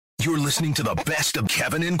You're listening to the best of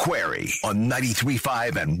Kevin and Query on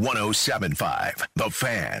 93.5 and 107.5. The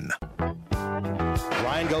Fan.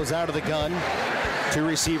 Ryan goes out of the gun. Two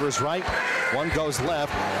receivers right, one goes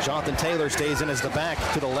left. Jonathan Taylor stays in as the back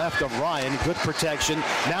to the left of Ryan. Good protection.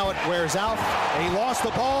 Now it wears out, and he lost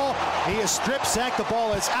the ball. He is strip sacked. The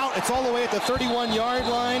ball is out. It's all the way at the 31-yard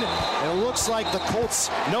line. And it looks like the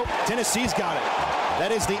Colts, nope, Tennessee's got it.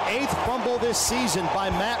 That is the 8th fumble this season by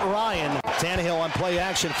Matt Ryan. Tannehill on play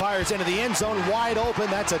action fires into the end zone wide open.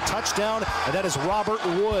 That's a touchdown, and that is Robert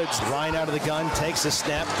Woods. Ryan out of the gun, takes the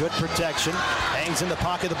snap, good protection, hangs in the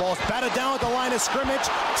pocket. The ball's batted down at the line of scrimmage,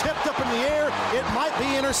 tipped up in the air. It might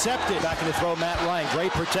be intercepted. Back in the throw, Matt Ryan,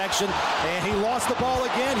 great protection, and he lost the ball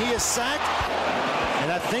again. He is sacked,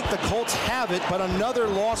 and I think the Colts have it, but another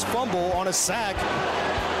lost fumble on a sack.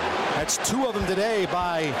 That's 2 of them today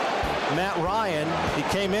by Matt Ryan. He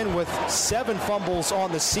came in with 7 fumbles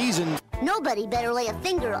on the season. Nobody better lay a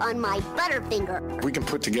finger on my butterfinger. We can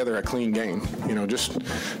put together a clean game. Just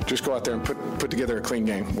go out there and put together a clean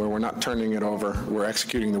game where we're not turning it over. We're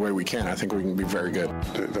executing the way we can. I think we can be very good.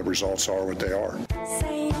 The results are what they are.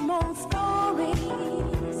 Same old story,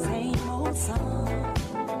 same old song.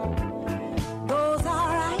 Goes all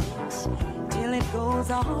right till it goes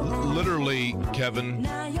all wrong. Literally, Kevin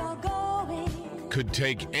could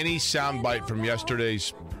take any soundbite from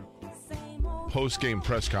yesterday's post-game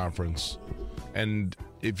press conference, and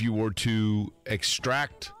if you were to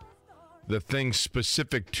extract the things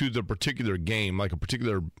specific to the particular game, like a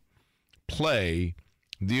particular play,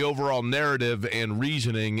 the overall narrative and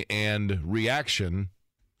reasoning and reaction,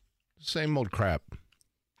 same old crap,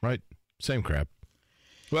 right? Same crap.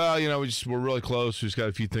 Well, we're really close. We just got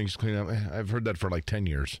a few things to clean up. I've heard that for like 10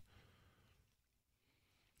 years.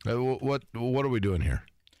 What are we doing here?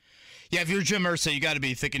 Yeah, if you're Jim Irsay, you got to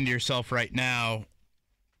be thinking to yourself right now,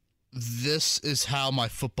 this is how my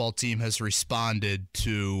football team has responded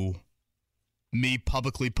to me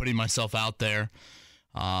publicly putting myself out there.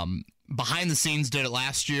 Behind the scenes did it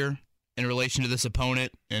last year in relation to this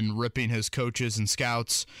opponent and ripping his coaches and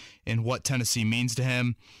scouts and what Tennessee means to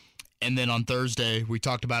him. And then on Thursday, we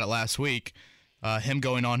talked about it last week, him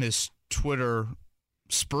going on his Twitter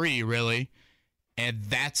spree, really. And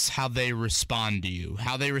that's how they respond to you.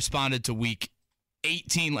 How they responded to week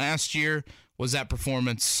 18 last year was that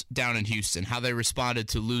performance down in Houston. How they responded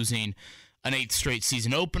to losing an 8th straight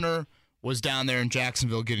season opener was down there in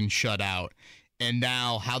Jacksonville getting shut out. And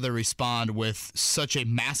now how they respond with such a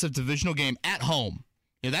massive divisional game at home.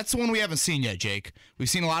 That's the one we haven't seen yet, Jake. We've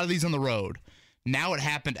seen a lot of these on the road. Now it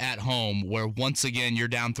happened at home where once again you're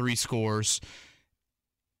down 3 scores.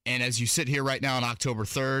 And as you sit here right now on October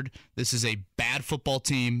 3rd, this is a bad football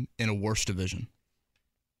team in a worse division.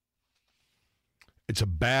 It's a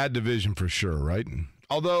bad division for sure, right?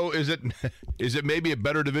 Although, is it maybe a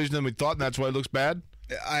better division than we thought, and that's why it looks bad?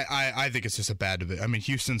 I think it's just a bad division. I mean,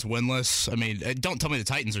 Houston's winless. I mean, don't tell me the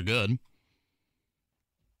Titans are good.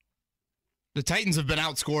 The Titans have been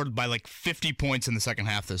outscored by like 50 points in the second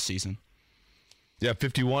half this season. Yeah,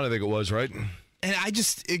 51 I think it was, right? And I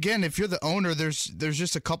just, again, if you're the owner, there's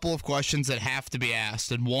just a couple of questions that have to be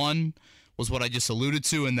asked. And one was what I just alluded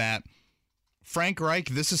to in that, Frank Reich,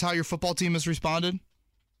 this is how your football team has responded?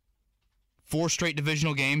 4 straight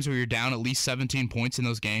divisional games where you're down at least 17 points in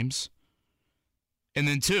those games. And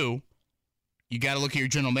then 2, you got to look at your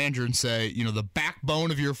general manager and say, the backbone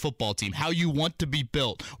of your football team, how you want to be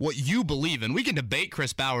built, what you believe in. We can debate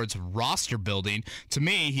Chris Ballard's roster building. To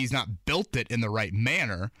me, he's not built it in the right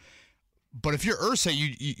manner. But if you're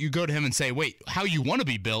Irsay, you go to him and say, wait, how you want to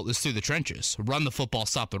be built is through the trenches. Run the football,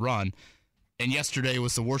 stop the run. And yesterday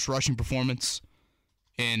was the worst rushing performance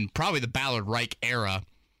in probably the Ballard-Reich era.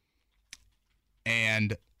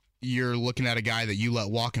 And you're looking at a guy that you let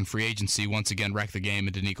walk in free agency once again wreck the game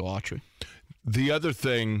in Danico Autry. The other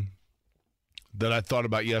thing that I thought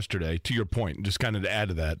about yesterday, to your point, just kind of to add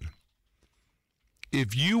to that,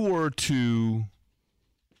 if you were to,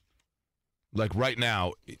 like right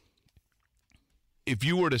now, if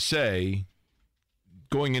you were to say,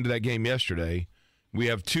 going into that game yesterday, we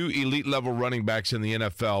have 2 elite-level running backs in the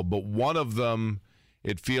NFL, but one of them,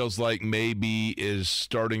 it feels like maybe is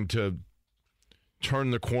starting to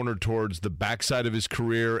turn the corner towards the backside of his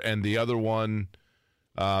career, and the other one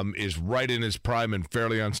is right in his prime and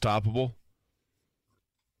fairly unstoppable.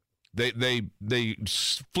 They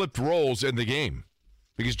flipped roles in the game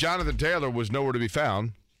because Jonathan Taylor was nowhere to be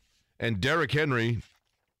found, and Derrick Henry.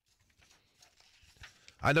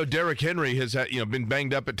 I know Derrick Henry has been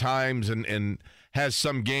banged up at times and has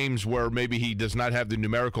some games where maybe he does not have the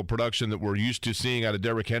numerical production that we're used to seeing out of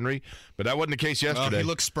Derrick Henry, but that wasn't the case yesterday. He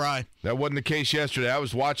looks spry. That wasn't the case yesterday. I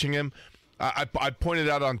was watching him. I pointed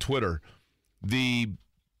out on Twitter the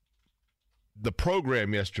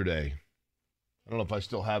program yesterday. I don't know if I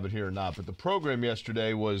still have it here or not, but the program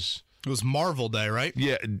yesterday was... It was Marvel Day, right?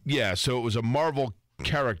 Yeah. So it was a Marvel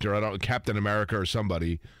character, I don't know, Captain America or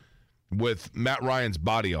somebody, with Matt Ryan's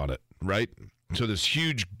body on it, right? So this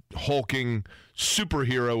huge hulking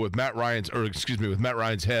superhero with Matt Ryan's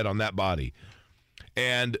head on that body.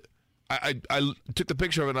 And I took the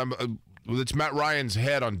picture of it, and it's Matt Ryan's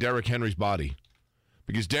head on Derrick Henry's body.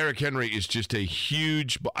 Because Derrick Henry is just a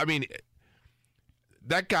huge... I mean,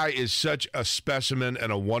 that guy is such a specimen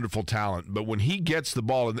and a wonderful talent. But when he gets the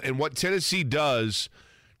ball, and what Tennessee does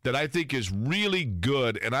that I think is really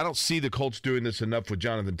good, and I don't see the Colts doing this enough with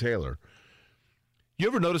Jonathan Taylor. You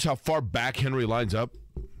ever notice how far back Henry lines up?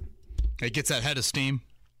 It gets that head of steam.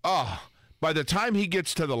 By the time he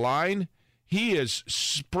gets to the line, he is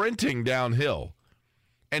sprinting downhill.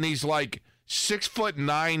 And he's like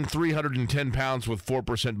 6'9", 310 pounds with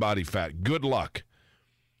 4% body fat. Good luck.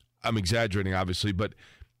 I'm exaggerating, obviously, but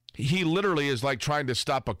he literally is like trying to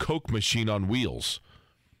stop a Coke machine on wheels.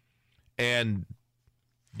 And,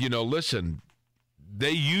 listen,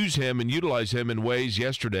 they use him and utilize him in ways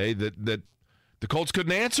yesterday that the Colts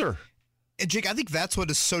couldn't answer. And Jake, I think that's what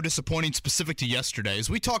is so disappointing specific to yesterday is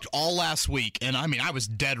we talked all last week, and I was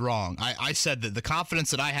dead wrong. I said that the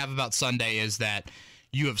confidence that I have about Sunday is that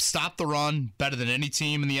you have stopped the run better than any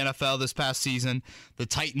team in the NFL this past season. The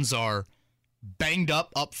Titans are banged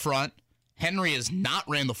up front. Henry has not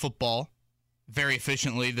ran the football very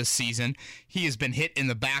efficiently this season. He has been hit in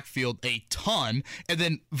the backfield a ton, and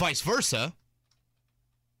then vice versa.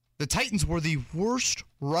 The Titans were the worst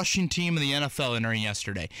rushing team in the NFL entering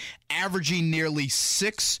yesterday, averaging nearly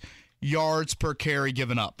 6 yards per carry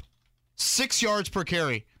given up. 6 yards per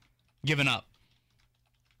carry given up.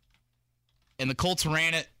 And the Colts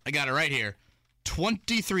ran it, I got it right here,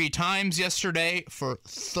 23 times yesterday for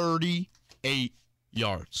 38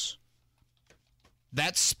 yards.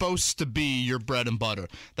 That's supposed to be your bread and butter.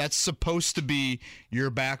 That's supposed to be your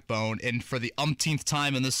backbone. And for the umpteenth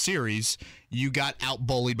time in this series, you got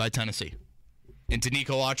out-bullied by Tennessee. And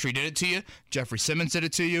Danico Autry did it to you. Jeffrey Simmons did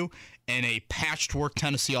it to you. And a patchwork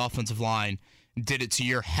Tennessee offensive line did it to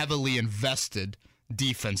your heavily invested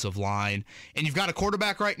defensive line. And you've got a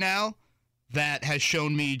quarterback right now that has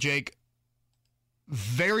shown me, Jake,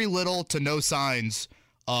 very little to no signs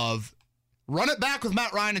of run it back with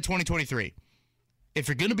Matt Ryan in 2023. If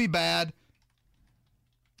you're going to be bad,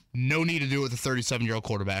 no need to do it with a 37-year-old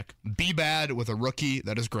quarterback. Be bad with a rookie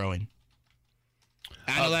that is growing.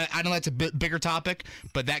 I know that's a bit bigger topic,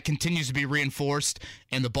 but that continues to be reinforced,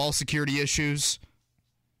 and the ball security issues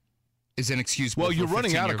is inexcusable. Well, you're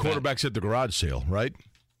running out of quarterbacks at the garage sale, right?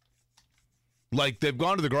 Like, they've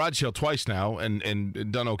gone to the garage sale twice now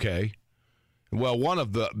and done okay. Well,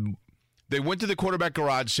 they went to the quarterback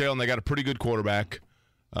garage sale, and they got a pretty good quarterback.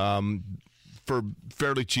 For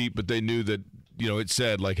fairly cheap, but they knew that, it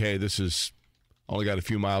said, like, hey, this is only got a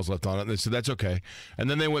few miles left on it. And they said, that's okay.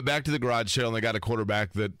 And then they went back to the garage sale, and they got a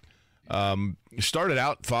quarterback that started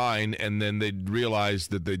out fine, and then they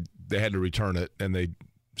realized that they had to return it, and they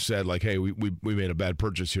said, like, hey, we made a bad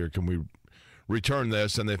purchase here. Can we return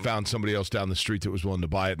this? And they found somebody else down the street that was willing to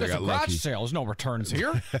buy it. They got lucky. Garage sales, no returns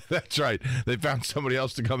here. That's right. They found somebody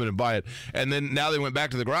else to come in and buy it. And then now they went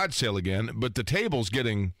back to the garage sale again, but the table's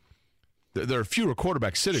getting... There are fewer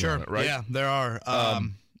quarterbacks sitting on it, right? Yeah, there are.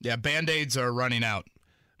 Band-Aids are running out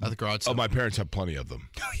at the garage sale. Oh, my parents have plenty of them.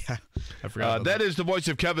 Oh, yeah. I forgot that is the voice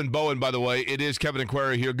of Kevin Bowen, by the way. It is Kevin and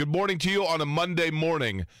Query here. Good morning to you on a Monday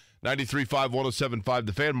morning. 93.5, 107.5.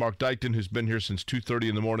 The fan, Mark Dykton, who's been here since 2:30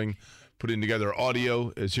 in the morning, putting together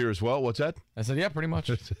audio, is here as well. What's that? I said, yeah, pretty much.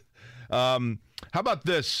 How about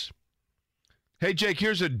this? Hey, Jake,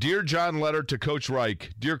 here's a Dear John letter to Coach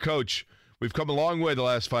Reich. Dear Coach, we've come a long way the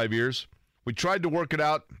last 5 years. We tried to work it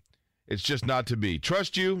out. It's just not to be.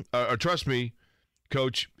 Trust me,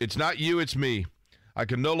 Coach. It's not you, it's me. I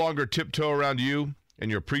can no longer tiptoe around you and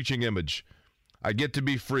your preaching image. I get to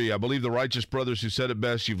be free. I believe the righteous brothers who said it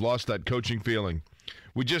best. You've lost that coaching feeling.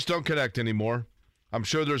 We just don't connect anymore. I'm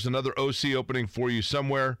sure there's another OC opening for you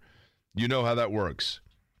somewhere. You know how that works.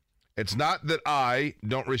 It's not that I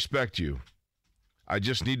don't respect you. I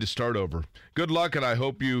just need to start over. Good luck, and I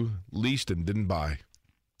hope you leased and didn't buy.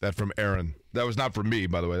 That from Aaron. That was not from me,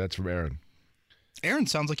 by the way. That's from Aaron. Aaron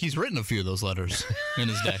sounds like he's written a few of those letters in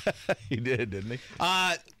his day. He did, didn't he?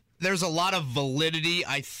 There's a lot of validity,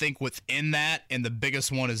 I think, within that, and the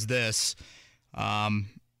biggest one is this.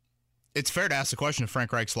 It's fair to ask the question if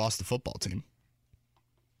Frank Reich's lost the football team.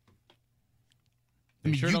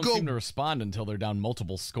 They sure don't seem to respond until they're down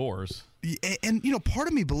multiple scores. And part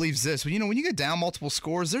of me believes this. When you get down multiple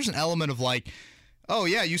scores, there's an element of like, oh,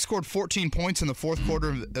 yeah, you scored 14 points in the fourth quarter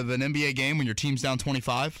of an NBA game when your team's down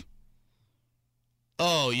 25.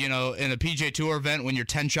 Oh, in a PGA Tour event when you're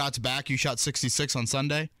 10 shots back, you shot 66 on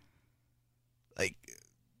Sunday. Like,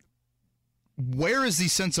 where is the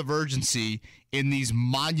sense of urgency in these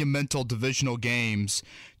monumental divisional games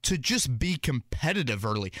to just be competitive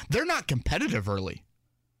early? They're not competitive early.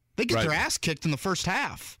 They get their ass kicked in the first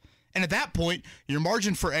half. And at that point, your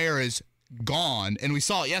margin for error is gone. And we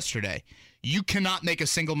saw it yesterday. You cannot make a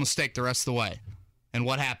single mistake the rest of the way. And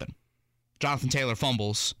what happened? Jonathan Taylor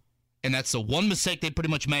fumbles. And that's the one mistake they pretty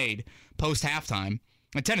much made post-halftime.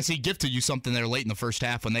 And Tennessee gifted you something there late in the first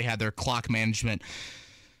half when they had their clock management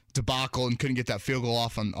debacle and couldn't get that field goal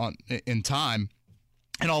off in time.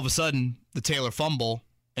 And all of a sudden, the Taylor fumble,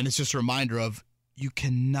 and it's just a reminder of you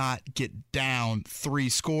cannot get down 3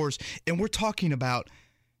 scores. And we're talking about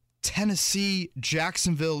Tennessee,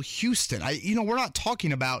 Jacksonville, Houston. We're not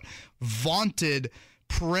talking about vaunted,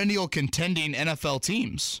 perennial contending NFL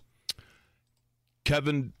teams.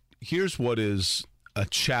 Kevin, here's what is a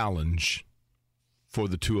challenge for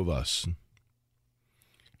the two of us.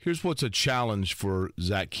 Here's what's a challenge for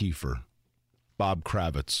Zach Kiefer, Bob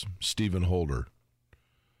Kravitz, Stephen Holder,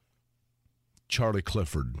 Charlie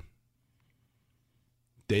Clifford,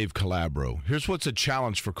 Dave Calabro. Here's what's a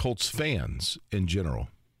challenge for Colts fans in general.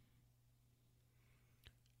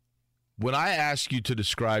 When I ask you to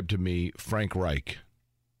describe to me Frank Reich,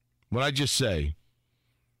 when I just say,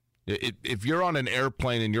 if you're on an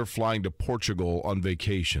airplane and you're flying to Portugal on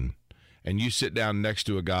vacation and you sit down next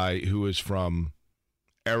to a guy who is from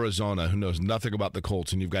Arizona who knows nothing about the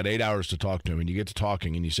Colts and you've got 8 hours to talk to him and you get to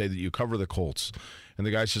talking and you say that you cover the Colts and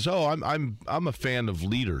the guy says, "Oh, I'm a fan of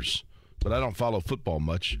leaders, but I don't follow football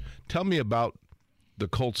much. Tell me about the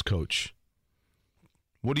Colts coach.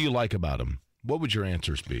 What do you like about him?" What would your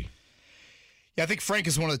answers be? Yeah, I think Frank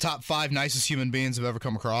is one of the top 5 nicest human beings I've ever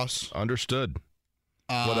come across. Understood.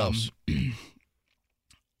 What else?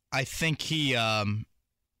 I think he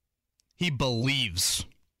believes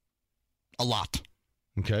a lot.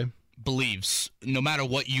 Okay. Believes. No matter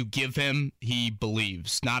what you give him, he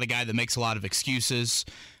believes. Not a guy that makes a lot of excuses.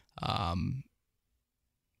 I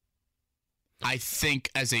think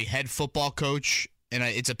as a head football coach, and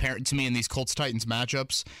it's apparent to me in these Colts-Titans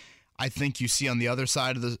matchups, I think you see on the other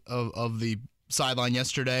side of the sideline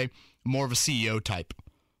yesterday, more of a CEO type.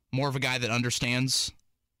 More of a guy that understands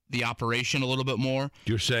the operation a little bit more.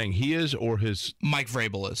 You're saying he is, or his Mike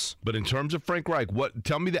Vrabel is. But in terms of Frank Reich,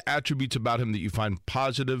 tell me the attributes about him that you find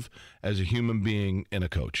positive as a human being and a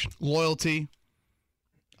coach. Loyalty,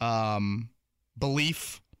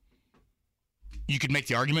 belief. You could make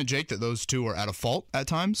the argument, Jake, that those two are at a fault at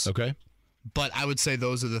times. Okay. But I would say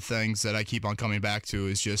those are the things that I keep on coming back to,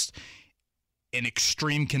 is just an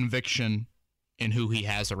extreme conviction in who he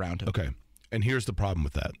has around him. Okay. And here's the problem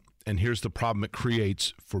with that. And here's the problem it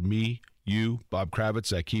creates for me, you, Bob Kravitz,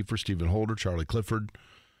 Zach Kiefer, Stephen Holder, Charlie Clifford,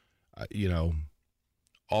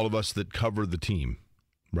 all of us that cover the team,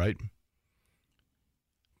 right?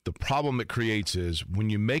 The problem it creates is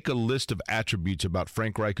when you make a list of attributes about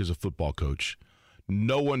Frank Reich as a football coach,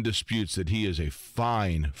 no one disputes that he is a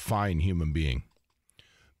fine, fine human being.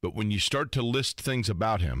 But when you start to list things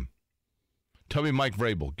about him, tell me Mike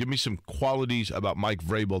Vrabel. Give me some qualities about Mike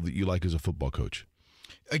Vrabel that you like as a football coach.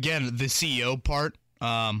 Again, the CEO part,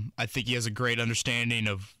 I think he has a great understanding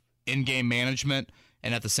of in-game management,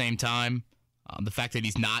 and at the same time, the fact that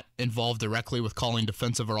he's not involved directly with calling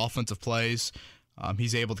defensive or offensive plays,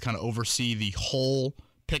 he's able to kind of oversee the whole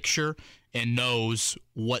picture and knows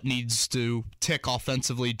what needs to tick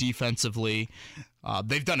offensively, defensively.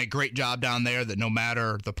 They've done a great job down there that no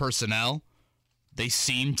matter the personnel, they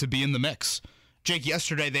seem to be in the mix. Jake,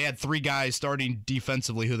 yesterday they had 3 guys starting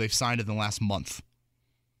defensively who they've signed in the last month.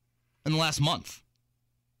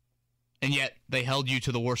 And yet they held you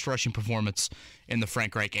to the worst rushing performance in the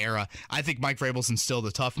Frank Reich era. I think Mike Vrabel's instilled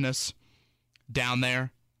a toughness down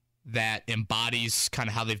there that embodies kind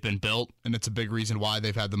of how they've been built, and it's a big reason why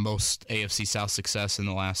they've had the most AFC South success in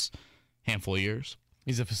the last handful of years.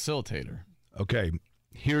 He's a facilitator. Okay,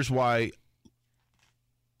 here's why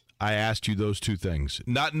I asked you those 2 things.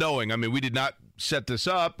 Not knowing, we did not set this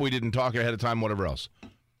up, we didn't talk ahead of time, whatever else.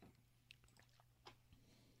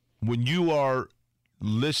 When you are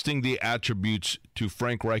listing the attributes to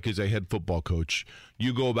Frank Reich as a head football coach,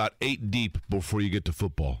 you go about 8 deep before you get to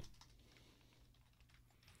football.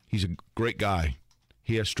 He's a great guy.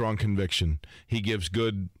 He has strong conviction. He gives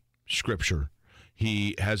good scripture.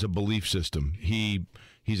 He has a belief system.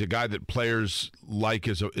 He's a guy that players like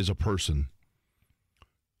as a person.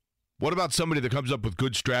 What about somebody that comes up with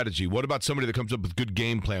good strategy? What about somebody that comes up with good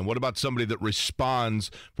game plan? What about somebody that responds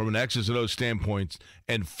from an X's and O's standpoint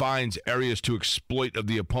and finds areas to exploit of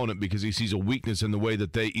the opponent because he sees a weakness in the way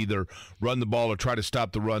that they either run the ball or try to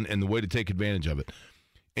stop the run and the way to take advantage of it?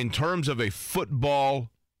 In terms of a football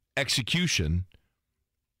execution,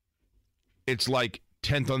 it's like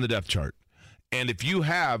 10th on the depth chart. And if you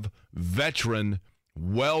have veteran,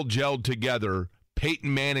 well-gelled together,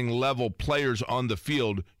 Peyton Manning level players on the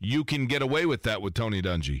field, you can get away with that with Tony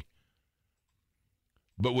Dungy.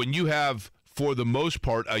 But when you have, for the most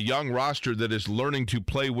part, a young roster that is learning to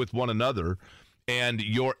play with one another, and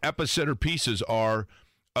your epicenter pieces are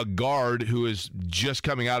a guard who is just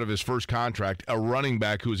coming out of his first contract, a running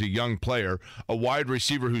back who is a young player, a wide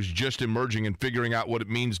receiver who's just emerging and figuring out what it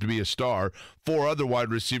means to be a star, 4 other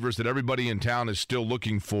wide receivers that everybody in town is still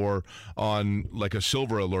looking for on like a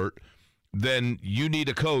silver alert, then you need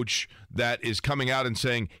a coach that is coming out and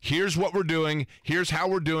saying, here's what we're doing, here's how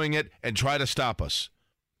we're doing it, and try to stop us.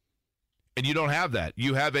 And you don't have that.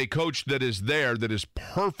 You have a coach that is there that is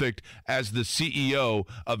perfect as the CEO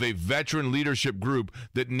of a veteran leadership group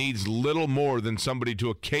that needs little more than somebody to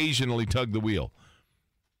occasionally tug the wheel.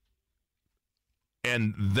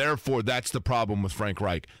 And therefore, that's the problem with Frank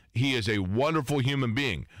Reich. He is a wonderful human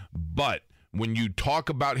being, but when you talk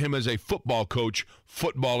about him as a football coach,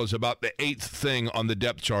 football is about the 8th thing on the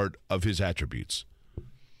depth chart of his attributes.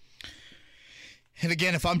 And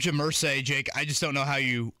again, if I'm Jim Irsay, Jake, I just don't know how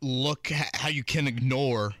you can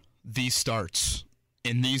ignore these starts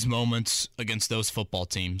in these moments against those football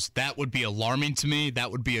teams. That would be alarming to me.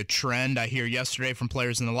 That would be a trend I hear yesterday from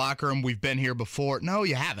players in the locker room. We've been here before. No,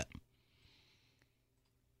 you haven't.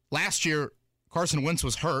 Last year, Carson Wentz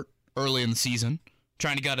was hurt early in the season,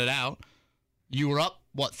 trying to gut it out. You were up,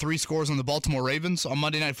 3 scores on the Baltimore Ravens on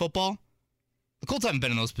Monday Night Football? The Colts haven't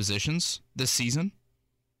been in those positions this season.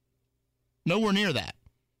 Nowhere near that.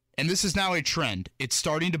 And this is now a trend. It's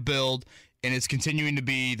starting to build, and it's continuing to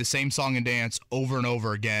be the same song and dance over and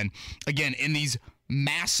over again. Again, in these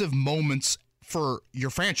massive moments for your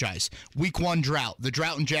franchise. Week 1 drought, the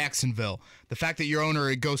drought in Jacksonville, the fact that your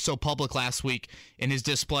owner goes so public last week in his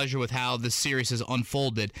displeasure with how this series has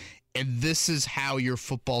unfolded. And this is how your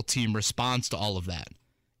football team responds to all of that.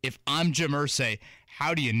 If I'm Jim Irsay,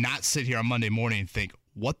 how do you not sit here on Monday morning and think,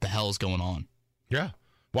 what the hell is going on? Yeah.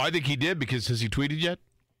 Well, I think he did, because has he tweeted yet?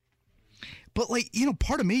 But,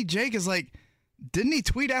 part of me, Jake, is like, didn't he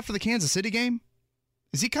tweet after the Kansas City game?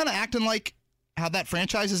 Is he kind of acting like how that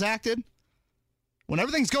franchise has acted? When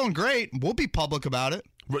everything's going great, we'll be public about it.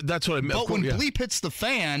 That's what I meant. But when bleep hits the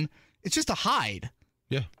fan, it's just a hide.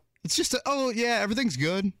 Yeah. It's just everything's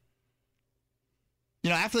good.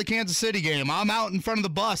 After the Kansas City game, I'm out in front of the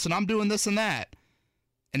bus and I'm doing this and that.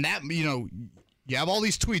 And that, you have all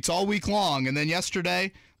these tweets all week long. And then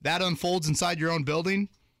yesterday, that unfolds inside your own building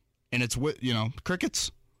and it's,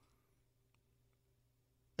 crickets.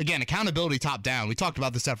 Again, accountability top down. We talked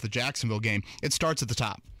about this after the Jacksonville game. It starts at the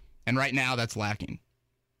top. And right now, that's lacking.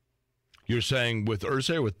 You're saying with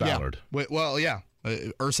Irsay or with Ballard? Yeah.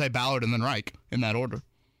 Irsay, Ballard, and then Reich in that order.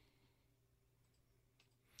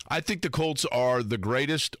 I think the Colts are the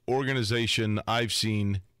greatest organization I've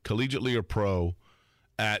seen, collegiately or pro,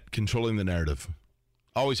 at controlling the narrative.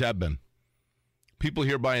 Always have been. People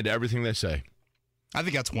here buy into everything they say. I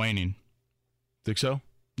think that's waning. Think so?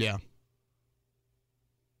 Yeah.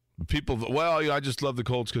 People, I just love the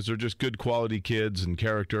Colts because they're just good quality kids and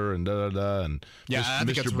character and da-da-da. And I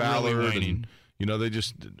think Mr. Ballard really waning. And, they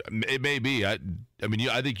just, it may be. I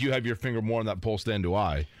think you have your finger more on that pulse than do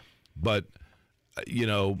I. But,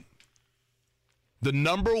 the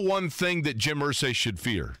number one thing that Jim Irsay should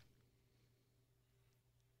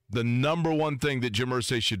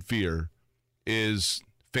fear, is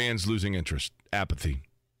fans losing interest, apathy.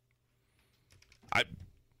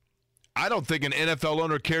 I don't think an NFL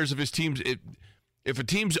owner cares if his team's if a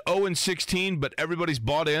team's 0-16, but everybody's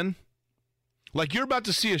bought in. Like, you're about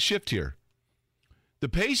to see a shift here. The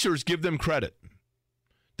Pacers, give them credit.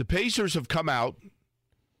 The Pacers have come out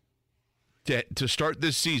to start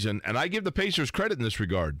this season, and I give the Pacers credit in this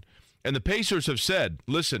regard. And the Pacers have said,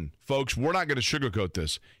 listen, folks, we're not going to sugarcoat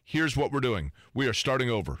this. Here's what we're doing. We are starting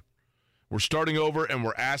over. We're starting over, and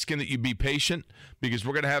we're asking that you be patient because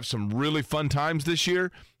we're going to have some really fun times this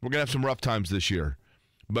year. We're going to have some rough times this year.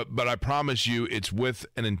 But I promise you it's with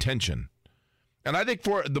an intention. And I think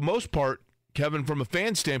for the most part, Kevin, from a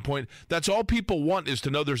fan standpoint, that's all people want is to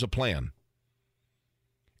know there's a plan.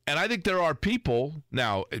 And I think there are people,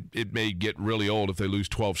 now it may get really old if they lose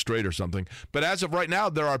 12 straight or something, but as of right now,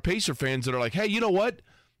 there are Pacer fans that are like, hey, you know what?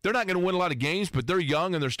 They're not going to win a lot of games, but they're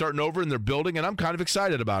young and they're starting over and they're building, and I'm kind of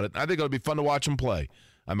excited about it. I think it'll be fun to watch them play.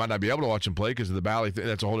 I might not be able to watch him play because of the Bally thing.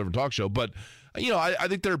 That's a whole different talk show. But, I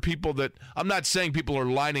think there are people that – I'm not saying people are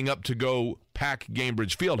lining up to go pack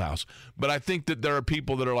Gainbridge Fieldhouse, but I think that there are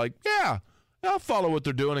people that are like, yeah, I'll follow what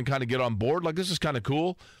they're doing and kind of get on board. Like, this is kind of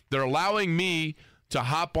cool. They're allowing me to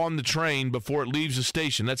hop on the train before it leaves the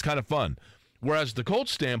station. That's kind of fun. Whereas the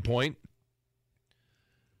Colts standpoint,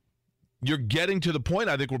 you're getting to the point,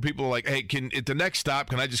 I think, where people are like, hey, at the next stop,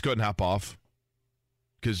 can I just go ahead and hop off?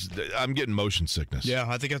 Because I'm getting motion sickness. Yeah,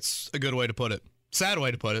 I think that's a good way to put it. Sad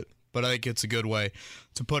way to put it, but I think it's a good way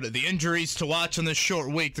to put it. The injuries to watch in this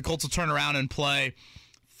short week, the Colts will turn around and play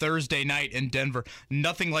Thursday night in Denver.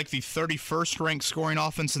 Nothing like the 31st ranked scoring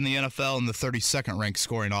offense in the NFL and the 32nd ranked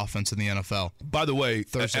scoring offense in the NFL. By the way,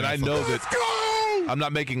 Thursday and I night know football. that I'm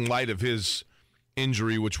not making light of his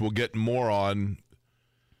injury, which we'll get more on.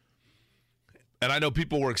 And I know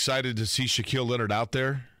people were excited to see Shaquille Leonard out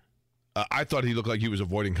there. I thought he looked like he was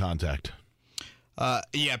avoiding contact.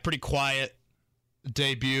 Yeah, pretty quiet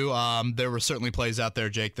debut. There were certainly plays out there,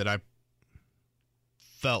 Jake, that I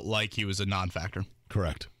felt like he was a non-factor.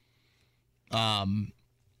 Correct. I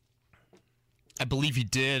believe he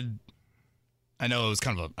did. I know it was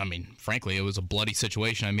kind of frankly, it was a bloody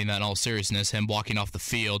situation. I mean that in all seriousness, him walking off the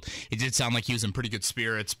field. It did sound like he was in pretty good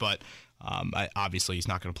spirits, but obviously he's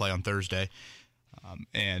not going to play on Thursday.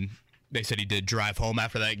 And they said he did drive home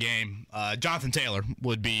after that game. Jonathan Taylor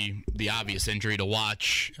would be the obvious injury to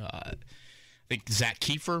watch. I think Zach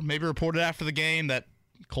Kiefer maybe reported after the game that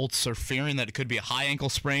Colts are fearing that it could be a high ankle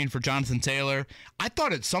sprain for Jonathan Taylor. I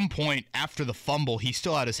thought at some point after the fumble, he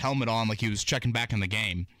still had his helmet on like he was checking back in the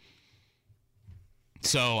game.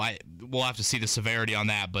 So we'll have to see the severity on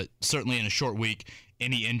that, but certainly in a short week,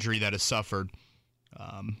 any injury that is suffered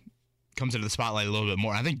comes into the spotlight a little bit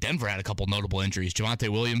more. I think Denver had a couple notable injuries. Javonte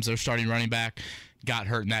Williams, their starting running back, got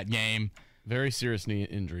hurt in that game. Very serious knee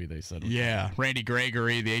injury, they said. Yeah, Randy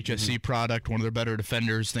Gregory, the HSC product, one of their better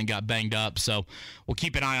defenders, then got banged up. So we'll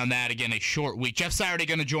keep an eye on that. Again, a short week. Jeff Saturday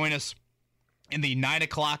going to join us in the 9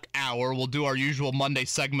 o'clock hour. We'll do our usual Monday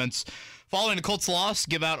segments. Following the Colts loss,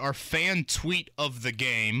 give out our fan tweet of the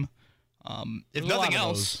game. If nothing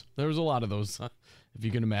else. There was a lot of those, if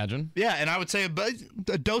you can imagine. Yeah, and I would say a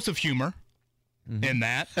dose of humor in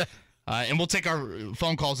that. And we'll take our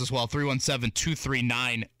phone calls as well,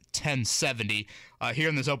 317-239-1070. Here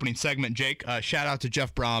in this opening segment, Jake, shout out to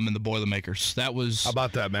Jeff Brom and the Boilermakers. That was How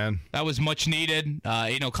about that, man? That was much needed.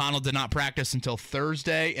 Aiden O'Connell did not practice until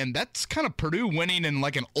Thursday, and that's kind of Purdue winning in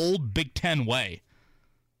like an old Big Ten way.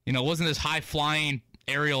 It wasn't this high-flying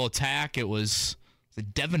aerial attack. It was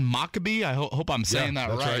Devin Mockabee. I hope I'm saying that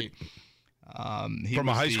right. From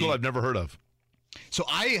a high school I've never heard of. So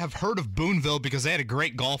I have heard of Boonville because they had a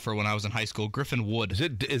great golfer when I was in high school, Griffin Wood. Is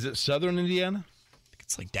it Southern Indiana? I think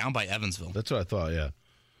it's like down by Evansville. That's what I thought, yeah.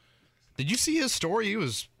 Did you see his story? He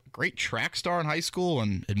was a great track star in high school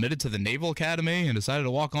and admitted to the Naval Academy and decided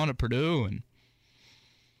to walk on at Purdue. And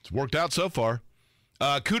it's worked out so far.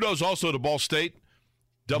 Kudos also to Ball State.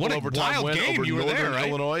 Double overtime win over Northern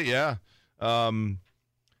Illinois. Yeah.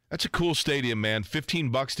 That's a cool stadium, man.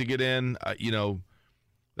 $15 to get in.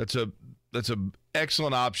 That's a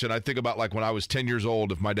excellent option. I think about like when I was 10 years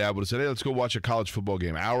old, if my dad would have said, hey, let's go watch a college football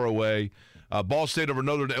game. Hour away. Ball State over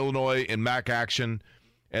Northern Illinois in MAC action.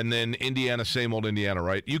 And then Indiana, same old Indiana,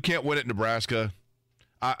 right? You can't win at Nebraska.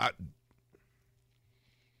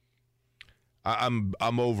 I'm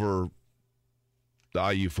over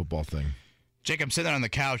the IU football thing. Jake, I'm sitting there on the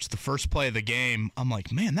couch, the first play of the game. I'm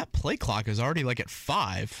like, man, that play clock is already like at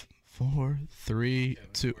 5, 4, 3,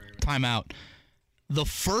 2, timeout. The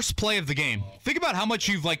first play of the game. Think about how much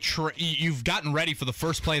you've you've gotten ready for the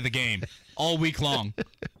first play of the game all week long.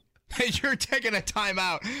 You're taking a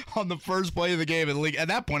timeout on the first play of the game in the league. At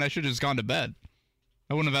that point, I should have just gone to bed.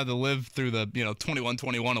 I wouldn't have had to live through the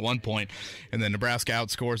 21-21 at one point, and then Nebraska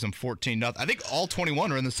outscores them 14-0. I think all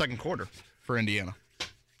 21 are in the second quarter for Indiana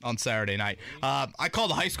on Saturday night. I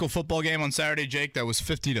called a high school football game on Saturday, Jake, that was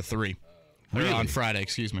 50-3. Really? On Friday,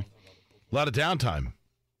 excuse me. A lot of downtime.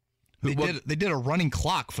 They did a running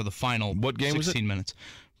clock for the final what game 16 was it? minutes.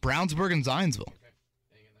 Brownsburg and Zionsville.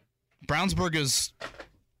 Brownsburg is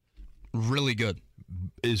really good.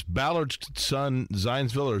 Is Ballard's son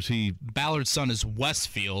Zionsville, or is he? Ballard's son is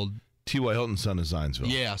Westfield. T.Y. Hilton's son is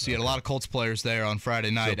Zionsville. Yeah, so you had a lot of Colts players there on Friday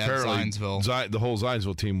night at Zionsville. The whole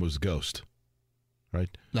Zionsville team was ghost, right?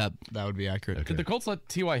 That would be accurate. Okay. Did the Colts let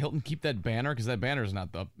T.Y. Hilton keep that banner? Because that banner's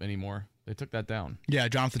not up anymore. They took that down. Yeah,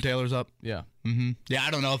 Jonathan Taylor's up. Yeah. Mm-hmm. Yeah,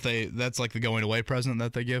 I don't know if that's like the going away present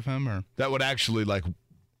that they give him, or that would actually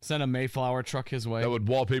send a Mayflower truck his way. That would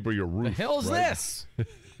wallpaper your roof. The hell's this?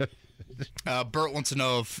 Bert wants to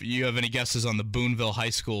know if you have any guesses on the Boonville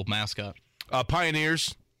High School mascot.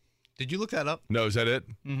 Pioneers. Did you look that up? No, is that it?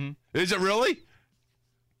 Mm-hmm. Is it really?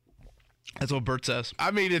 That's what Bert says.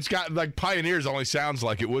 I mean, it's got, like, Pioneers only sounds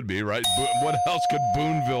like it would be, right? What else could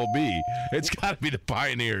Boonville be? It's got to be the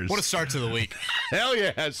Pioneers. What a start to the week. Hell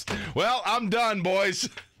yes. Well, I'm done, boys.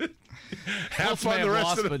 Have fun the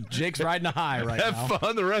rest of the but Jake's riding a high right now. Have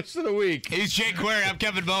fun the rest of the week. He's Jake Query. I'm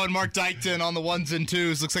Kevin Bowen. Mark Dykton on the ones and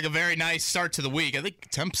twos. Looks like a very nice start to the week. I think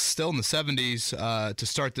temps still in the 70s to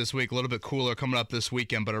start this week. A little bit cooler coming up this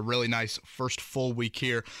weekend, but a really nice first full week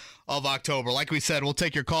here of October. Like we said, we'll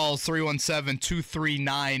take your calls,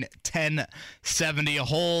 317-239-1070. A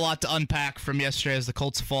whole lot to unpack from yesterday as the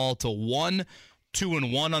Colts fall to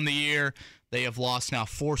 1-2-1 on the year. They have lost now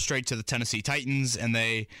 4 straight to the Tennessee Titans, and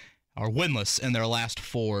they are winless in their last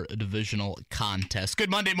 4 divisional contests. Good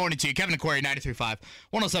Monday morning to you. Kevin and Query, 93.5,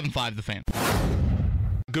 107.5 The Fan.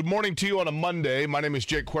 Good morning to you on a Monday. My name is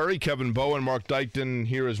Jake Query. Kevin Bowen, Mark Dykton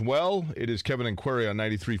here as well. It is Kevin and Query on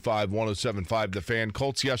 93.5, 107.5 The Fan.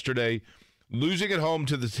 Colts yesterday losing at home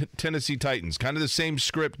to the Tennessee Titans. Kind of the same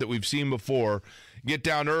script that we've seen before. Get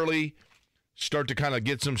down early, start to kind of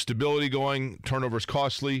get some stability going. Turnovers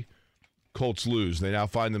costly. Colts lose. They now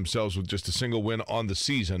find themselves with just a single win on the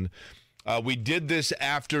season. We did this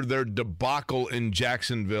after their debacle in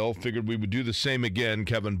Jacksonville. Figured we would do the same again.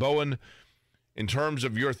 Kevin Bowen, in terms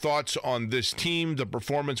of your thoughts on this team, the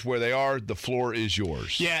performance, where they are, the floor is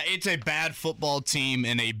yours. Yeah, it's a bad football team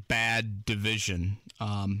in a bad division.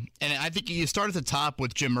 And I think you start at the top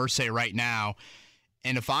with Jim Irsay right now.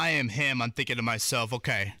 And if I am him, I'm thinking to myself,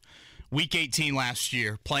 okay, Week 18 last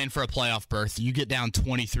year, playing for a playoff berth, you get down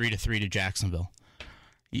 23-3 to Jacksonville.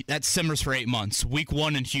 That simmers for 8 months. Week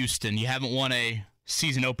 1 in Houston, you haven't won a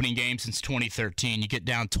season opening game since 2013. You get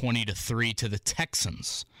down 20-3 to the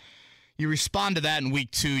Texans. You respond to that in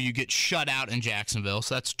Week 2, you get shut out in Jacksonville,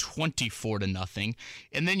 so that's 24-0.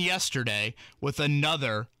 And then yesterday, with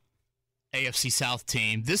another AFC South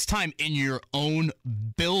team, this time in your own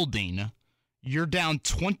building, you're down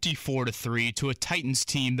 24-3 to a Titans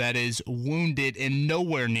team that is wounded and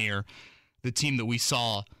nowhere near the team that we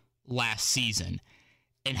saw last season.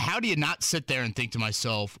 And how do you not sit there and think to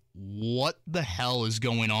myself, what the hell is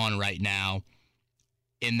going on right now?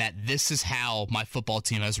 In that this is how my football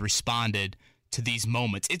team has responded to these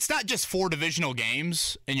moments. It's not just 4 divisional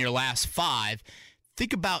games in your last 5.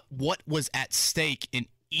 Think about what was at stake in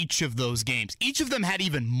each of those games. Each of them had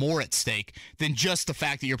even more at stake than just the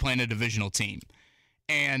fact that you're playing a divisional team.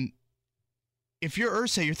 And if you're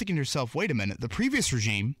Irsay, you're thinking to yourself, wait a minute, the previous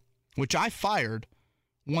regime, which I fired,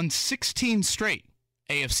 won 16 straight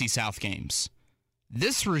AFC South games.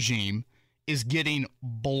 This regime is getting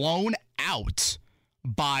blown out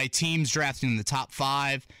by teams drafting in the top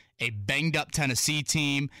 5, a banged-up Tennessee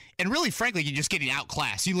team, and really, frankly, you're just getting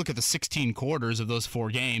outclassed. You look at the 16 quarters of those 4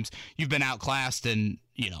 games, you've been outclassed in,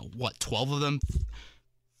 12 of them,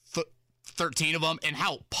 13 of them, and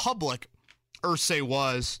how public Irsay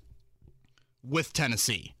was with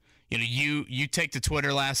Tennessee. You take to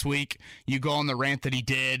Twitter last week, you go on the rant that he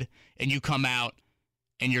did, and you come out,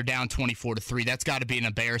 and you're down 24-3. That's got to be an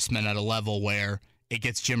embarrassment at a level where it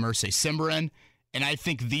gets Jim Irsay simmering, and I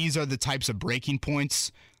think these are the types of breaking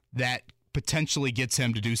points that potentially gets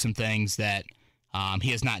him to do some things that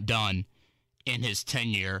he has not done in his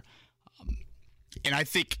tenure. And I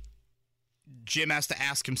think Jim has to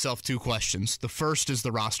ask himself 2 questions. The first is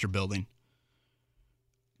the roster building.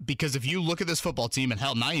 Because if you look at this football team, and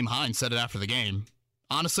hell, Nyheim Hines said it after the game,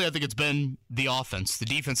 honestly, I think it's been the offense. The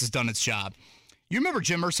defense has done its job. You remember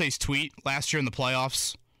Jim Irsay's tweet last year in the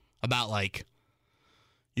playoffs about,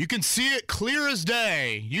 you can see it clear as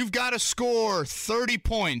day. You've got to score 30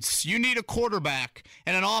 points. You need a quarterback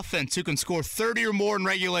and an offense who can score 30 or more in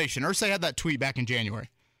regulation. Irsay had that tweet back in January.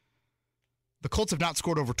 The Colts have not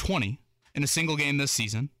scored over 20 in a single game this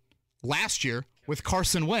season. Last year, with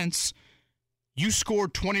Carson Wentz, you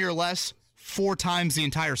scored 20 or less 4 times the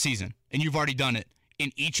entire season, and you've already done it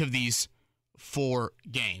in each of these 4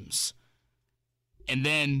 games. And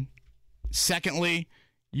then, secondly,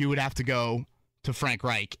 you would have to go to Frank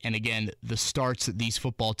Reich. And again, the starts that these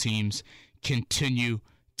football teams continue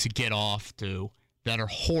to get off to that are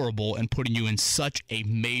horrible and putting you in such a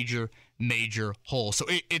major, major hole. So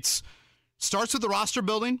it's starts with the roster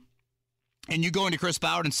building, and you go into Chris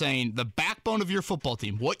Ballard and saying the backbone of your football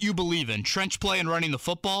team, what you believe in, trench play and running the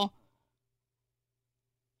football,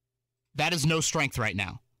 that is no strength right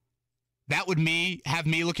now. That would have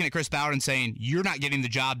me looking at Chris Ballard and saying, you're not getting the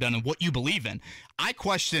job done in what you believe in. I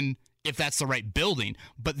question if that's the right building,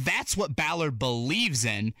 but that's what Ballard believes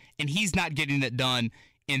in, and he's not getting it done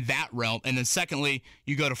in that realm. And then secondly,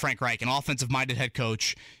 you go to Frank Reich, an offensive-minded head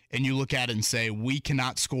coach, and you look at it and say, we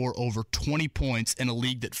cannot score over 20 points in a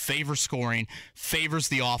league that favors scoring, favors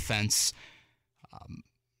the offense.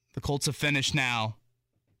 The Colts have finished now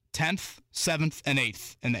 10th, 7th, and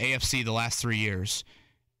 8th in the AFC the last 3 years.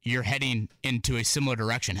 You're heading into a similar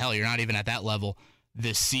direction. Hell, you're not even at that level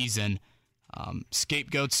this season.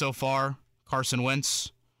 Scapegoats so far, Carson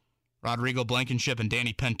Wentz, Rodrigo Blankenship, and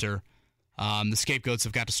Danny Pinter. The scapegoats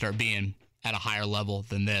have got to start being at a higher level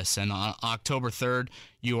than this. And on October 3rd,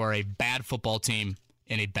 you are a bad football team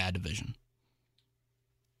in a bad division.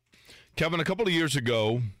 Kevin, a couple of years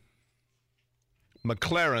ago,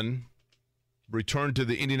 McLaren returned to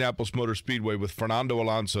the Indianapolis Motor Speedway with Fernando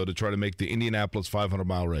Alonso to try to make the Indianapolis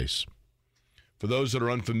 500-mile race. For those that are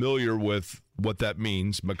unfamiliar with what that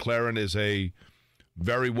means, McLaren is a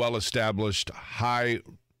very well-established, high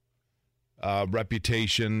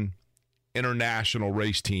reputation, international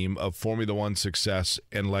race team of Formula One success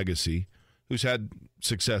and legacy, who's had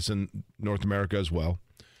success in North America as well.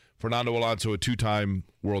 Fernando Alonso, a two-time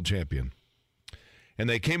world champion. And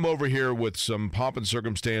they came over here with some pomp and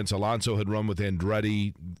circumstance. Alonso had run with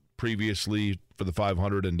Andretti previously for the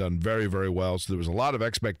 500 and done very, very well. So there was a lot of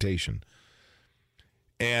expectation.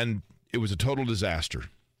 And it was a total disaster.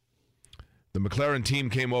 The McLaren team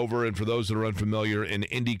came over, and for those that are unfamiliar, in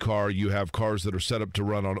IndyCar, you have cars that are set up to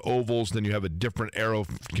run on ovals. Then you have a different aero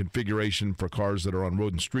configuration for cars that are on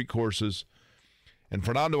road and street courses. And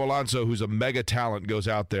Fernando Alonso, who's a mega talent, goes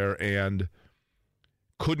out there and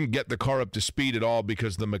couldn't get the car up to speed at all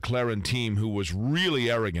because the McLaren team, who was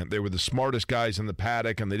really arrogant, they were the smartest guys in the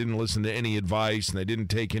paddock, and they didn't listen to any advice, and they didn't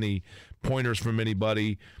take any pointers from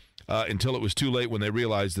anybody. Until it was too late when they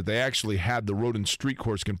realized that they actually had the road and street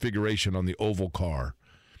course configuration on the oval car.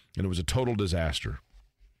 And it was a total disaster.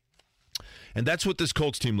 And that's what this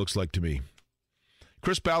Colts team looks like to me.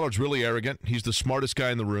 Chris Ballard's really arrogant. He's the smartest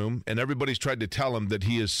guy in the room, and everybody's tried to tell him that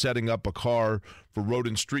he is setting up a car for road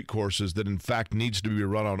and street courses that, in fact, needs to be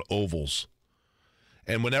run on ovals.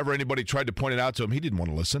 And whenever anybody tried to point it out to him, he didn't want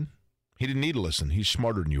to listen. He didn't need to listen. He's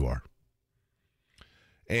smarter than you are.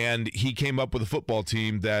 And he came up with a football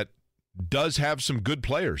team that does have some good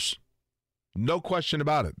players. No question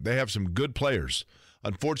about it. They have some good players.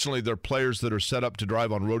 Unfortunately, they're players that are set up to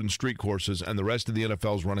drive on road and street courses, and the rest of the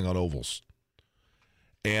NFL is running on ovals.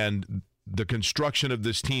 And the construction of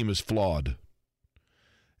this team is flawed.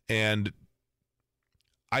 And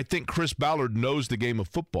I think Chris Ballard knows the game of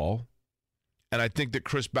football, and I think that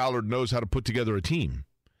Chris Ballard knows how to put together a team.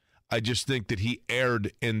 I just think that he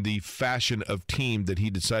erred in the fashion of team that he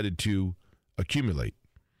decided to accumulate.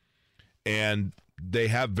 And they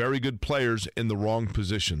have very good players in the wrong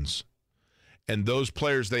positions. And those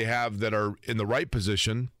players they have that are in the right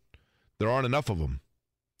position, there aren't enough of them.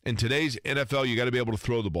 In today's NFL, you got to be able to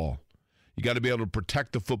throw the ball. You got to be able to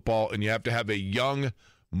protect the football, and you have to have a young,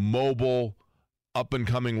 mobile,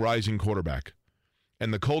 up-and-coming, rising quarterback.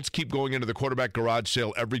 And the Colts keep going into the quarterback garage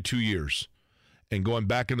sale every 2 years and going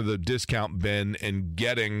back into the discount bin and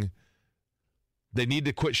getting – they need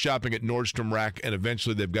to quit shopping at Nordstrom Rack, and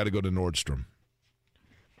eventually they've got to go to Nordstrom.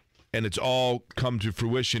 And it's all come to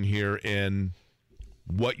fruition here in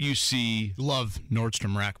what you see. Love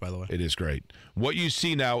Nordstrom Rack, by the way. It is great. What you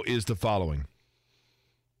see now is the following.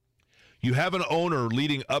 You have an owner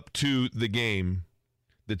leading up to the game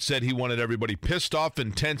that said he wanted everybody pissed off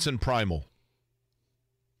and tense and primal.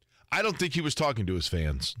 I don't think he was talking to his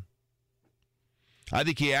fans. I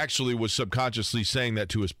think he actually was subconsciously saying that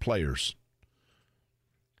to his players.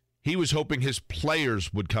 He was hoping his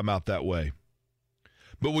players would come out that way.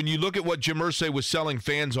 But when you look at what Jim Irsay was selling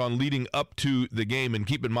fans on leading up to the game, and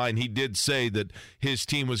keep in mind, he did say that his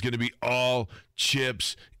team was going to be all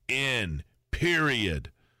chips in,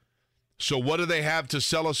 period. So what do they have to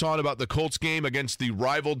sell us on about the Colts game against the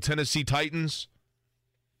rivaled Tennessee Titans?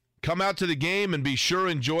 Come out to the game and be sure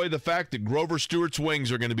enjoy the fact that Grover Stewart's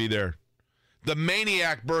wings are going to be there. The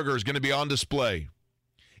Maniac Burger is going to be on display.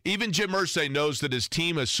 Even Jim Irsay knows that his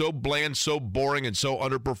team is so bland, so boring, and so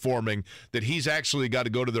underperforming that he's actually got to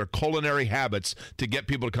go to their culinary habits to get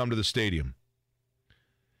people to come to the stadium.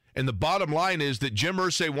 And the bottom line is that Jim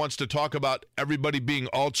Irsay wants to talk about everybody being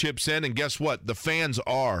all chips in, and guess what? The fans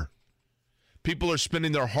are. People are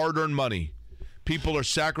spending their hard-earned money. People are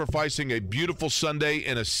sacrificing a beautiful Sunday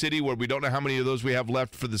in a city where we don't know how many of those we have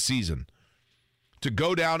left for the season to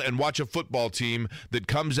go down and watch a football team that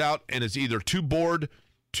comes out and is either too bored,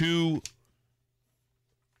 too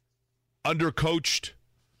undercoached,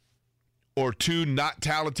 or too not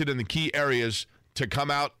talented in the key areas to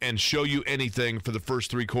come out and show you anything for the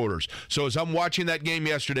first 3 quarters. So as I'm watching that game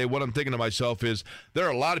yesterday, what I'm thinking to myself is there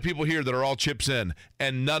are a lot of people here that are all chips in,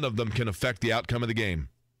 and none of them can affect the outcome of the game.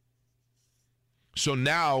 So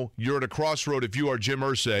now you're at a crossroad if you are Jim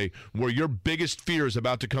Irsay where your biggest fear is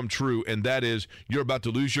about to come true, and that is you're about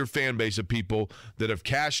to lose your fan base of people that have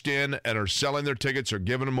cashed in and are selling their tickets or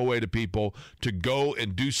giving them away to people to go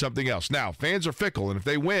and do something else. Now, fans are fickle, and if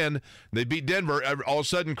they win, they beat Denver, all of a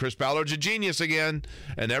sudden Chris Ballard's a genius again,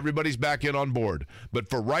 and everybody's back in on board. But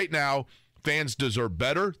for right now, fans deserve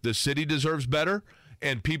better. The city deserves better.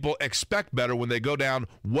 And people expect better when they go down.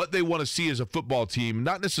 What they want to see is a football team,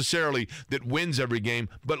 not necessarily that wins every game,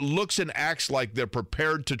 but looks and acts like they're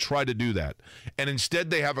prepared to try to do that. And instead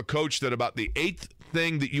they have a coach that about the 8th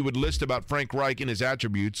thing that you would list about Frank Reich and his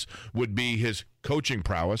attributes would be his coaching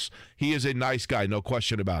prowess. He is a nice guy, no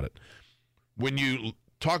question about it. When you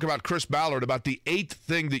talk about Chris Ballard, about the 8th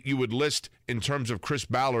thing that you would list in terms of Chris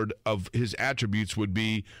Ballard of his attributes would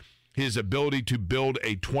be his ability to build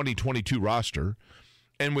a 2022 roster.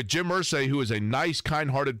 And with Jim Irsay, who is a nice,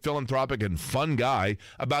 kind-hearted, philanthropic, and fun guy,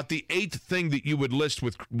 about the 8th thing that you would list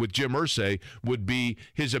with Jim Irsay would be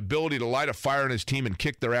his ability to light a fire in his team and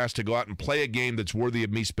kick their ass to go out and play a game that's worthy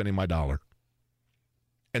of me spending my dollar.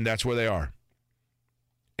 And that's where they are.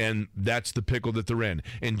 And that's the pickle that they're in.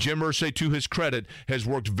 And Jim Irsay, to his credit, has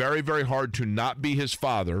worked very, very hard to not be his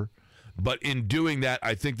father. But in doing that,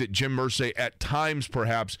 I think that Jim Irsay at times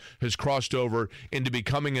perhaps has crossed over into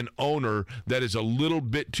becoming an owner that is a little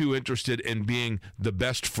bit too interested in being the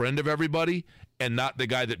best friend of everybody and not the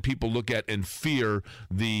guy that people look at and fear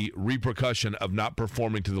the repercussion of not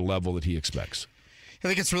performing to the level that he expects. I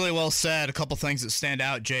think it's really well said. A couple things that stand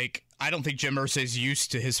out, Jake. I don't think Jim Irsay's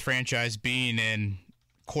used to his franchise being in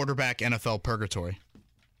quarterback NFL purgatory.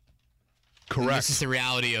 Correct. And this is the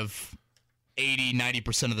reality of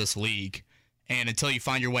 80-90% of this league, and until you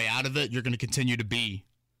find your way out of it, you're going to continue to be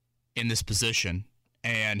in this position,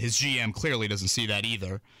 and his GM clearly doesn't see that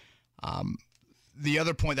either. The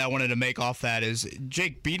other point that I wanted to make off that is,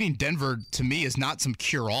 Jake, beating Denver to me is not some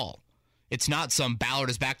cure-all. It's not some Ballard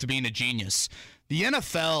is back to being a genius. The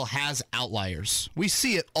NFL has outliers. We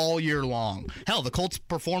see it all year long. Hell, the Colts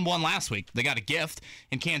performed one last week. They got a gift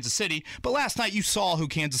in Kansas City, but last night you saw who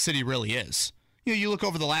Kansas City really is. You know, you look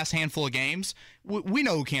over the last handful of games, we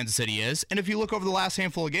know who Kansas City is. And if you look over the last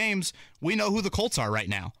handful of games, we know who the Colts are right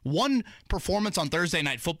now. One performance on Thursday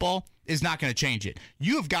Night Football is not going to change it.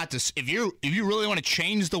 You have got to, if you really want to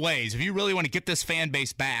change the ways, if you really want to get this fan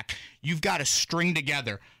base back, you've got to string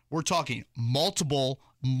together. We're talking multiple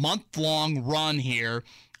month-long run here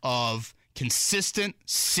of consistent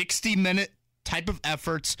 60-minute type of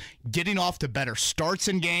efforts, getting off to better starts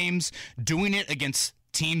in games, doing it against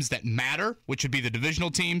teams that matter, which would be the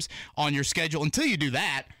divisional teams on your schedule. Until you do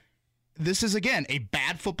that, this is, again, a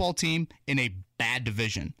bad football team in a bad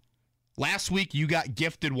division. Last week, you got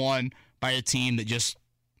gifted one by a team that just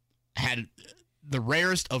had the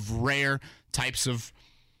rarest of rare types of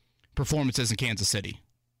performances in Kansas City.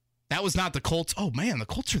 That was not the Colts. Oh, man, the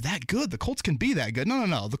Colts are that good. The Colts can be that good.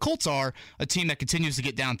 No. The Colts are a team that continues to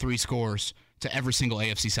get down 3 scores to every single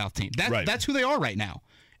AFC South team. That's who they are right now.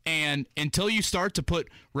 And until you start to put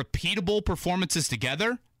repeatable performances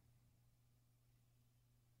together,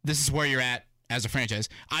 this is where you're at as a franchise.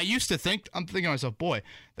 I'm thinking to myself, boy,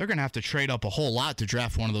 they're going to have to trade up a whole lot to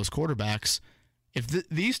draft one of those quarterbacks. If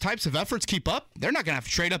these types of efforts keep up, they're not going to have to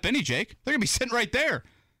trade up any, Jake. They're going to be sitting right there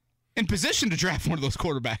in position to draft one of those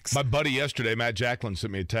quarterbacks. My buddy yesterday, Matt Jacklin,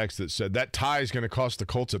 sent me a text that said that tie is going to cost the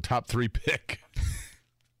Colts a top 3 pick.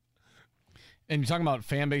 And you're talking about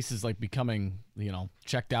fan bases like becoming,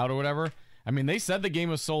 checked out or whatever. I mean, they said the game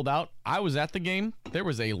was sold out. I was at the game. There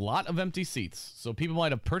was a lot of empty seats. So people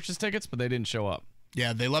might have purchased tickets, but they didn't show up.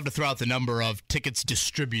 Yeah, they love to throw out the number of tickets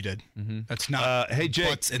distributed. Mm-hmm. That's not hey, Jake,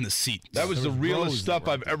 what's in the seat. That was the realest stuff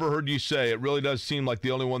I've ever heard you say. It really does seem like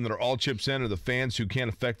the only one that are all chips in are the fans who can't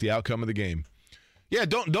affect the outcome of the game. Yeah,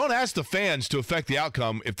 don't ask the fans to affect the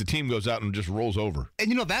outcome if the team goes out and just rolls over.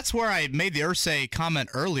 And, that's where I made the Irsay comment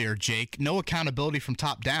earlier, Jake. No accountability from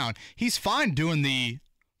top down. He's fine doing the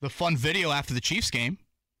fun video after the Chiefs game.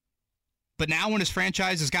 But now when his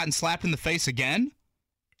franchise has gotten slapped in the face again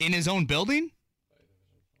in his own building,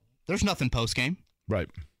 there's nothing post-game. Right.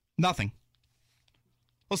 Nothing.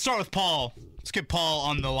 Let's start with Paul. Let's get Paul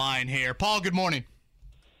on the line here. Paul, good morning.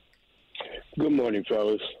 Good morning,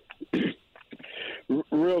 fellas.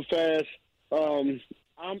 Real fast,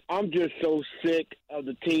 I'm just so sick of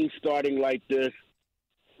the team starting like this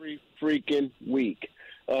every freaking week.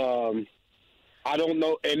 I don't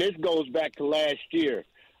know, and this goes back to last year.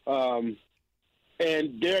 And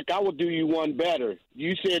And, Derek, I will do you one better.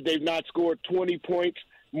 You said they've not scored 20 points,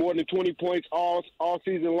 more than 20 points all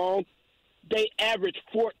season long. They average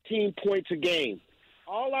 14 points a game.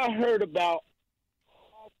 All I heard about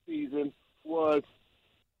all season was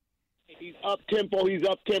he's up-tempo, he's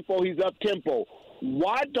up-tempo, he's up-tempo.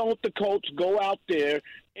 Why don't the Colts go out there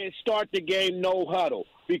and start the game no huddle?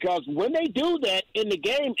 Because when they do that in the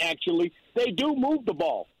game, actually, they do move the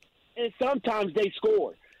ball. And sometimes they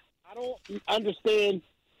score. I don't understand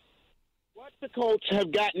what the Colts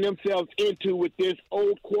have gotten themselves into with this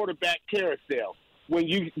old quarterback carousel. When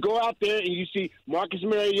you go out there and you see Marcus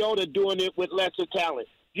Mariota doing it with lesser talent,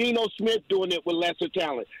 Geno Smith doing it with lesser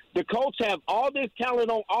talent. The Colts have all this talent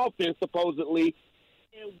on offense, supposedly,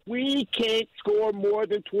 and we can't score more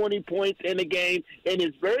than 20 points in a game, and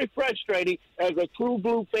it's very frustrating as a true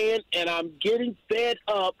blue fan, and I'm getting fed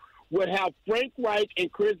up with how Frank Reich and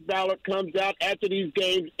Chris Ballard comes out after these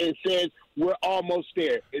games and says we're almost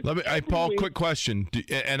there. Paul, quick question,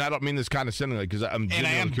 and I don't mean this condescendingly because I'm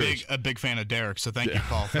curious. a big fan of Derek, so thank you,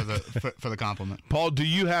 Paul, for the compliment. Paul, do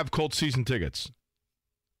you have Colts season tickets?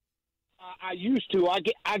 I used to.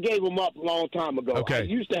 I gave them up a long time ago. Okay. I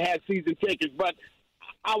used to have season tickets, but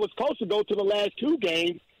I was supposed to go to the last two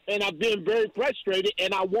games, and I've been very frustrated,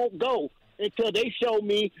 and I won't go until they show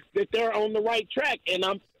me that they're on the right track. And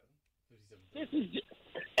this is,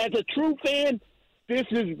 as a true fan, this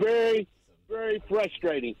is very, very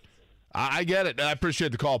frustrating. I get it. I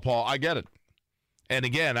appreciate the call, Paul. I get it. And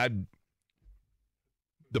again,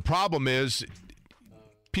 the problem is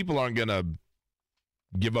people aren't going to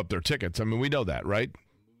give up their tickets. I mean, we know that, right?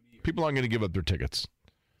 People aren't going to give up their tickets.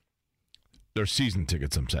 Their season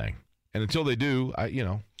tickets, I'm saying. And until they do,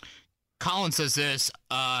 Colin says this,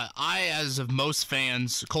 I, as of most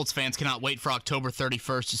fans, Colts fans, cannot wait for October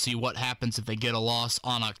 31st to see what happens if they get a loss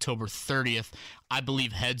on October 30th. I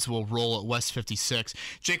believe heads will roll at West 56.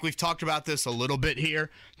 Jake, we've talked about this a little bit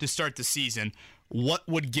here to start the season. What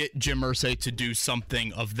would get Jim Irsay to do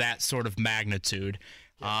something of that sort of magnitude?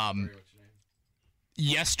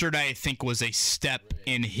 Yesterday, I think, was a step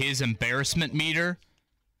in his embarrassment meter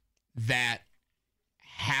that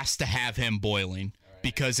has to have him boiling.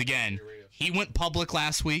 Because, again, he went public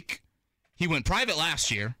last week. He went private last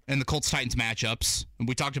year in the Colts-Titans matchups. And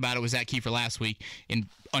we talked about it was at Kiefer last week in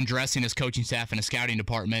undressing his coaching staff and his scouting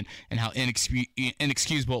department and how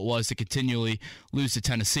inexcusable it was to continually lose to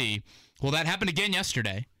Tennessee. Well, that happened again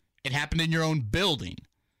yesterday. It happened in your own building.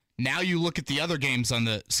 Now you look at the other games on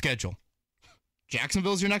the schedule.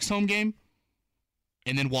 Jacksonville's your next home game,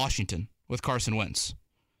 and then Washington with Carson Wentz.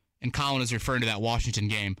 And Colin is referring to that Washington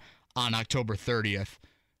game on October 30th.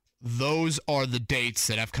 Those are the dates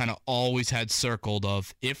that I've kind of always had circled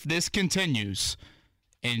of if this continues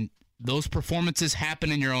and those performances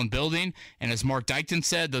happen in your own building, and as Mark Dykton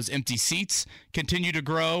said, those empty seats continue to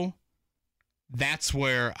grow, that's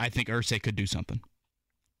where I think Irsay could do something.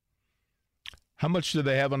 How much do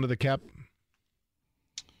they have under the cap?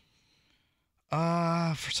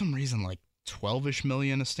 For some reason, like 12-ish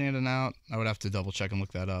million is standing out. I would have to double check and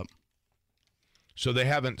look that up. So they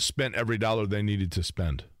haven't spent every dollar they needed to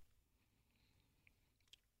spend.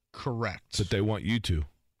 Correct. But they want you to.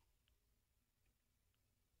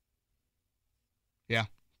 Yeah,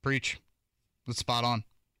 preach. That's spot on.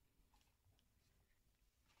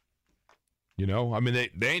 I mean,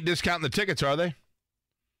 they ain't discounting the tickets, are they?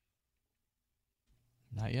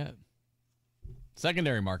 Not yet.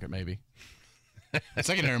 Secondary market, maybe.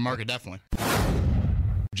 Secondary market, definitely.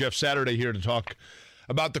 Jeff Saturday here to talk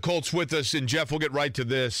about the Colts with us. And, Jeff, we'll get right to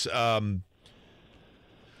this. There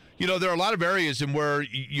are a lot of areas in where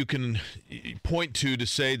you can point to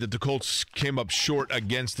say that the Colts came up short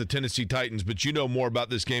against the Tennessee Titans, but you know more about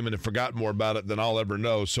this game and have forgotten more about it than I'll ever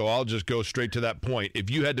know, so I'll just go straight to that point. If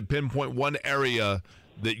you had to pinpoint one area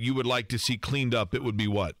that you would like to see cleaned up, it would be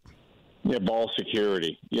what? Yeah, ball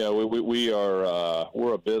security.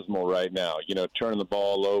 We're abysmal right now. Turning the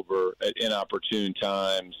ball over at inopportune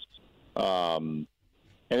times,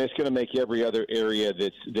 and it's going to make every other area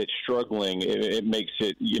that's struggling. It makes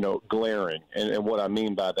it glaring. And what I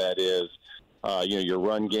mean by that is, your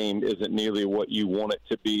run game isn't nearly what you want it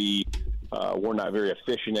to be. We're not very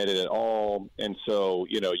efficient at it at all, and so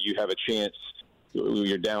you have a chance.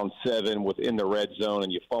 You're down 7 within the red zone,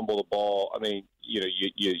 and you fumble the ball. I mean,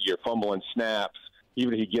 you're fumbling snaps,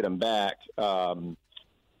 even if you get them back.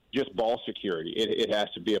 Just ball security. It has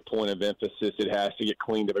to be a point of emphasis. It has to get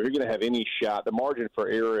cleaned up. If you're going to have any shot, the margin for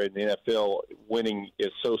error in the NFL winning is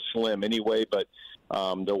so slim anyway. But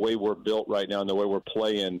the way we're built right now and the way we're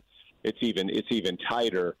playing, it's even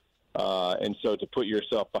tighter. And so to put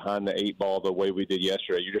yourself behind the 8 ball the way we did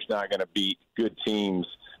yesterday, you're just not going to beat good teams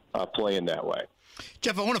playing that way.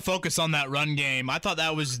 Jeff, I want to focus on that run game. I thought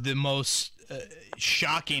that was the most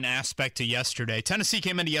shocking aspect to yesterday. Tennessee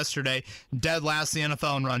came into yesterday dead last in the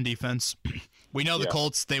NFL in run defense. We know the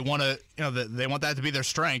Colts, they want to, they want that to be their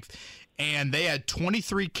strength. And they had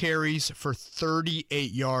 23 carries for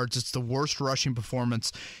 38 yards. It's the worst rushing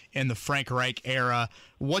performance in the Frank Reich era.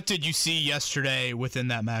 What did you see yesterday within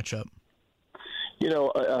that matchup?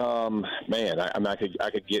 Man, I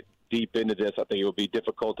could get deep into this. I think it would be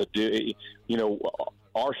difficult to do.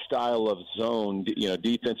 Our style of zone,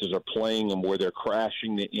 defenses are playing them where they're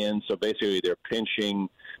crashing the end. So basically they're pinching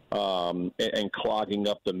and clogging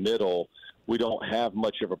up the middle. We don't have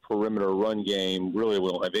much of a perimeter run game. Really, we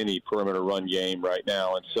don't have any perimeter run game right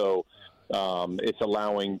now. And so it's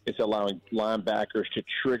allowing linebackers to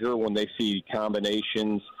trigger when they see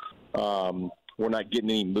combinations. We're not getting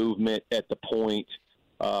any movement at the point.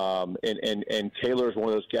 And Taylor's one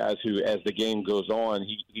of those guys who, as the game goes on,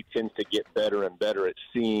 he tends to get better and better at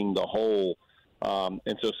seeing the hole.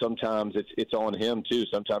 And so sometimes it's on him too.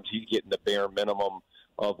 Sometimes he's getting the bare minimum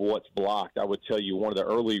of what's blocked. I would tell you one of the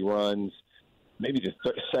early runs, maybe the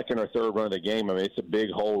second or third run of the game, I mean, it's a big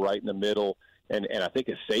hole right in the middle. And I think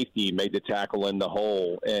a safety made the tackle in the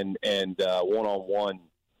hole and one-on-one.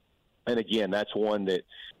 And again, that's one that,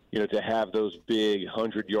 to have those big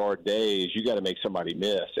 100-yard days, you got to make somebody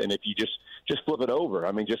miss. And if you just flip it over,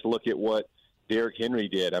 I mean, just look at what Derrick Henry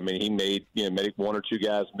did. I mean, he made one or two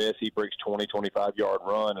guys miss. He breaks 20, 25-yard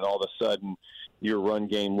run, and all of a sudden your run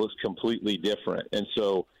game looks completely different. And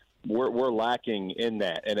so we're lacking in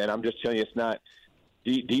that. And I'm just telling you, it's not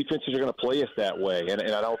defenses are going to play us that way. And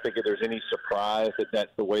I don't think that there's any surprise that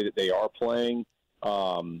that's the way that they are playing.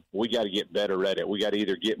 We got to get better at it. We got to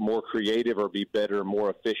either get more creative or be better,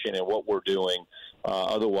 more efficient in what we're doing.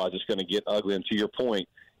 Otherwise, it's going to get ugly. And to your point,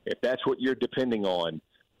 if that's what you're depending on,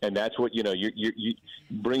 and that's what, you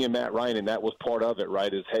bringing Matt Ryan, and that was part of it,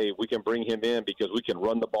 right, is, hey, we can bring him in because we can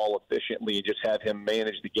run the ball efficiently and just have him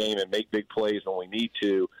manage the game and make big plays when we need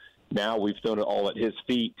to. Now we've thrown it all at his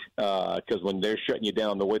feet because when they're shutting you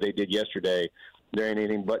down the way they did yesterday, there ain't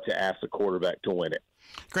anything but to ask the quarterback to win it.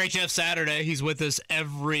 Great Jeff Saturday. He's with us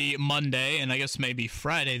every Monday and I guess maybe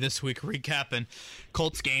Friday this week, recapping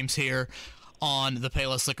Colts games here on the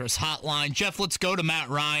Payless Liquors hotline. Jeff, let's go to Matt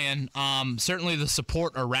Ryan. Certainly the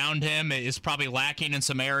support around him is probably lacking in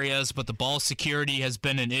some areas, but the ball security has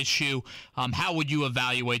been an issue. How would you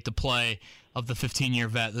evaluate the play of the 15-year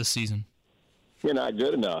vet this season? You're not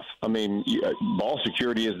good enough. I mean, ball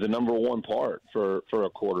security is the number one part for a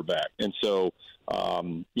quarterback. And so,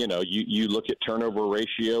 you look at turnover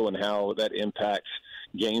ratio and how that impacts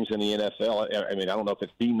games in the NFL. I mean, I don't know if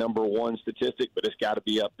it's the number one statistic, but it's got to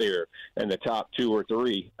be up there in the top 2 or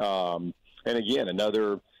 3. And again,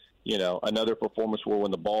 another performance where when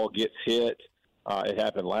the ball gets hit, it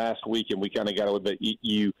happened last week, and we kind of got a little bit.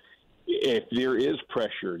 If there is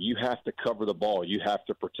pressure, you have to cover the ball. You have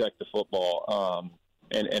to protect the football.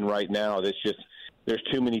 And right now, there's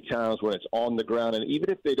too many times when it's on the ground, and even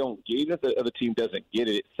if the other team doesn't get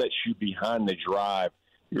it, it sets you behind the drive.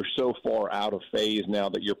 You're so far out of phase now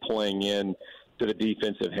that you're playing in to the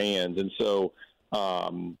defensive hands, and so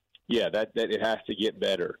that it has to get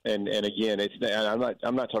better. And again,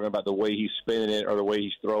 I'm not talking about the way he's spinning it or the way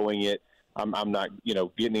he's throwing it. I'm not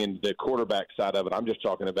getting into the quarterback side of it. I'm just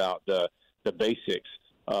talking about the basics.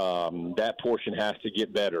 That portion has to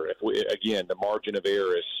get better. Again, the margin of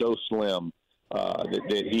error is so slim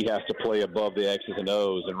that he has to play above the X's and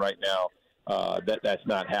O's, and right now that's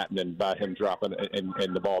not happening by him dropping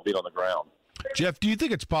and the ball being on the ground. Jeff, do you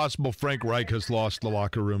think it's possible Frank Reich has lost the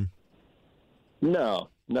locker room? No,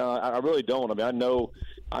 I really don't. I mean,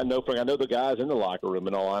 I know Frank. I know the guys in the locker room.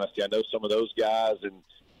 In all honesty, I know some of those guys, and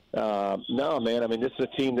no, man. I mean, this is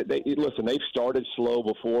a team that they've started slow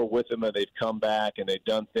before with him, and they've come back and they've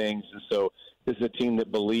done things, and so this is a team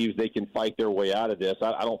that believes they can fight their way out of this.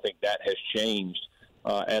 I don't think that has changed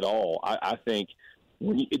at all. I think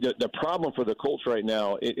the problem for the Colts right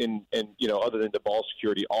now, and other than the ball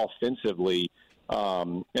security offensively,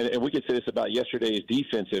 and we could say this about yesterday's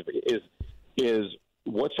defensive, is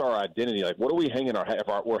what's our identity? Like, what are we hanging our hat?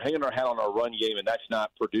 If we're hanging our hat on our run game and that's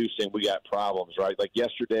not producing, we got problems, right? Like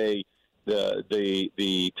yesterday,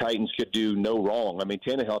 the Titans could do no wrong. I mean,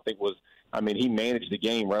 Tannehill, he managed the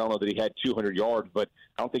game, right? I don't know that he had 200 yards, but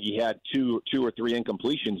I don't think he had two or three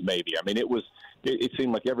incompletions maybe. I mean, it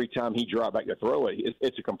seemed like every time he dropped back to throw it,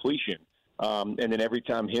 it's a completion. And then every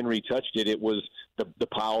time Henry touched it, it was the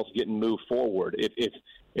piles getting moved forward.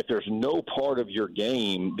 If there's no part of your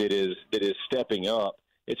game that is stepping up,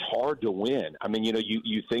 it's hard to win. I mean,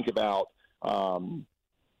 you think about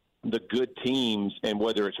the good teams, and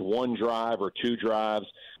whether it's one drive or two drives,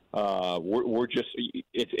 we're just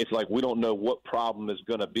it's like we don't know what problem is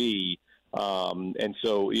going to be, and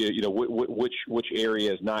so which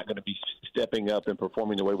area is not going to be stepping up and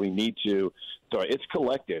performing the way we need to. So it's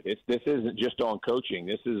collective. This isn't just on coaching.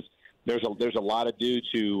 There's a lot of dudes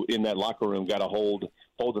who in that locker room got to hold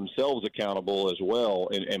themselves accountable as well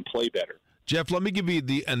and play better. Jeff, let me give you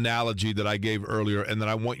the analogy that I gave earlier, and then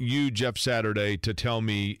I want you, Jeff Saturday, to tell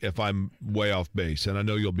me if I'm way off base, and I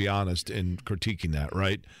know you'll be honest in critiquing that,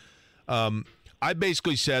 right? I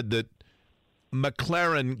basically said that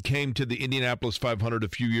McLaren came to the Indianapolis 500 a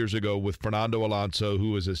few years ago with Fernando Alonso,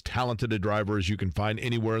 who is as talented a driver as you can find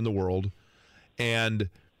anywhere in the world, and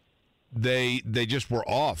they just were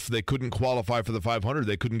off. They couldn't qualify for the 500.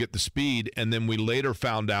 They couldn't get the speed, and then we later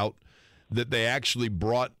found out that they actually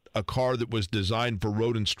brought a car that was designed for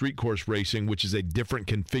road and street course racing, which is a different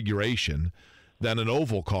configuration than an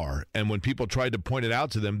oval car. And when people tried to point it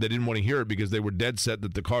out to them, they didn't want to hear it because they were dead set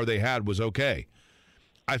that the car they had was okay.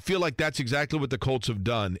 I feel like that's exactly what the Colts have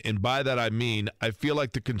done. And by that I mean, I feel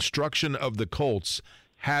like the construction of the Colts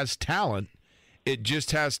has talent. It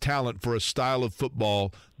just has talent for a style of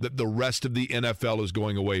football that the rest of the NFL is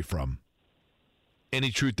going away from.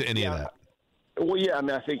 Any truth to any of that? Well, yeah, I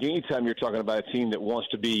mean, I think anytime you're talking about a team that wants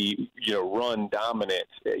to be, run dominant,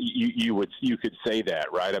 you could say that,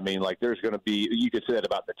 right? I mean, like there's going to be, you could say that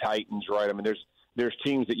about the Titans, right? I mean, there's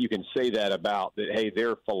teams that you can say that about, that, hey,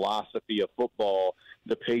 their philosophy of football,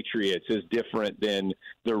 the Patriots, is different than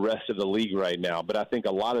the rest of the league right now. But I think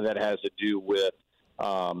a lot of that has to do with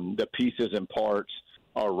the pieces and parts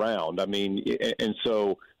around. I mean, and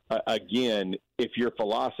so, again, if your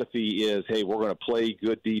philosophy is, hey, we're going to play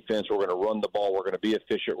good defense, we're going to run the ball, we're going to be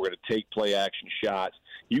efficient, we're going to take play action shots,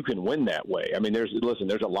 you can win that way. I mean, there's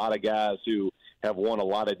a lot of guys who have won a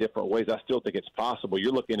lot of different ways. I still think it's possible.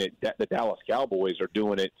 You're looking at the Dallas Cowboys are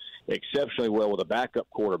doing it exceptionally well with a backup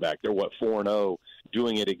quarterback. They're 4-0,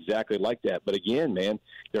 doing it exactly like that. But again, man,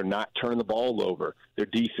 they're not turning the ball over. Their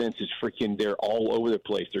defense is they're all over the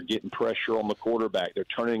place. They're getting pressure on the quarterback. They're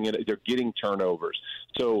getting turnovers.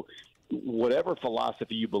 So whatever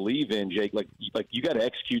philosophy you believe in, Jake, like you got to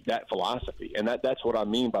execute that philosophy, and that's what I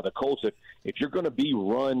mean by the Colts. If you're going to be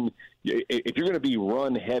run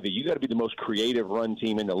heavy, you got to be the most creative run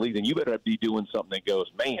team in the league. Then you better be doing something that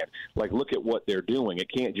goes, man, like look at what they're doing.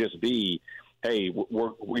 It can't just be, hey,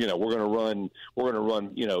 we're going to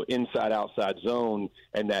run inside outside zone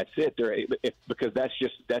and that's it. Because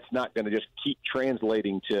that's not going to just keep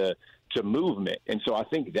translating to movement. And so I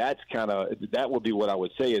think that would be what I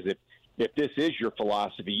would say is if this is your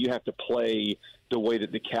philosophy, you have to play the way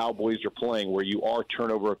that the Cowboys are playing, where you are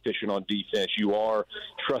turnover efficient on defense. You are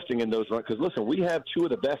trusting in those runs. Because, listen, we have two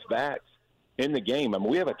of the best backs in the game. I mean,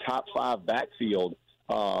 we have a top 5 backfield.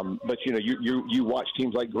 But, you watch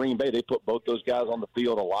teams like Green Bay. They put both those guys on the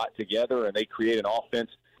field a lot together, and they create an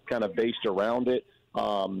offense kind of based around it.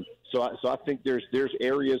 So I think there's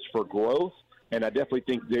areas for growth, and I definitely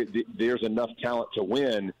think there's enough talent to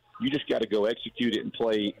win. You just got to go execute it and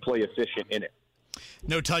play efficient in it.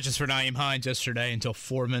 No touches for Nyheim Hines yesterday until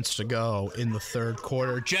 4 minutes to go in the third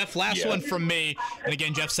quarter. Jeff, last one from me. And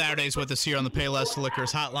again, Jeff Saturday is with us here on the Payless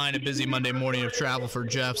Liquors hotline. A busy Monday morning of travel for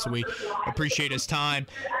Jeff, so we appreciate his time.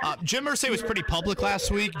 Jim Irsay was pretty public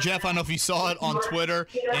last week. Jeff, I don't know if you saw it on Twitter,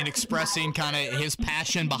 and expressing kind of his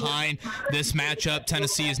passion behind this matchup.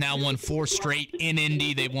 Tennessee has now won 4 straight in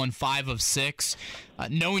Indy. They've won 5 of 6.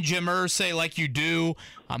 Knowing Jim Irsay like you do,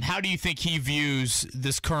 how do you think he views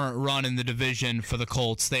this current run in the division for the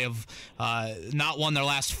Colts? They have not won their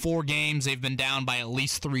last 4 games. They've been down by at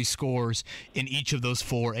least 3 scores in each of those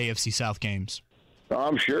 4 AFC South games.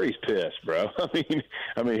 I'm sure he's pissed, bro.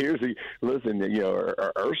 I mean, listen.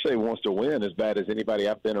 Irsay wants to win as bad as anybody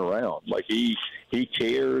I've been around. Like he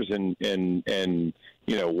cares and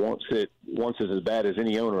wants it as bad as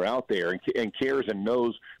any owner out there, and cares and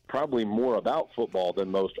knows probably more about football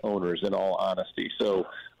than most owners, in all honesty. So,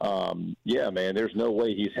 man, there's no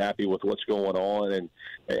way he's happy with what's going on.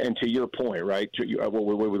 And to your point, right? We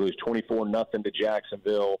lose 24-0 to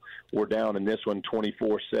Jacksonville. We're down in this one 24-7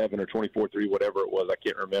 or 24-3, whatever it was. I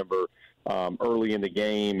can't remember. Early in the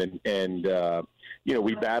game, and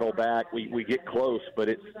we battle back. We get close, but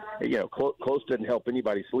it's close doesn't help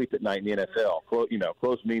anybody sleep at night in the NFL.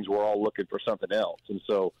 Close means we're all looking for something else, and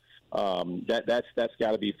so that's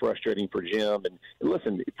got to be frustrating for Jim, and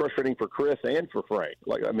listen, frustrating for Chris and for Frank.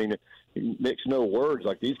 It makes no words.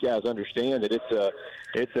 Like, these guys understand that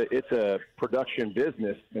it's a production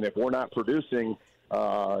business, and if we're not producing,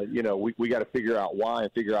 we got to figure out why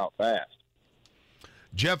and figure out fast.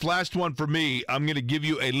 Jeff, last one for me. I'm going to give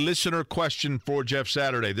you a listener question for Jeff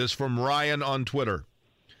Saturday. This from Ryan on Twitter.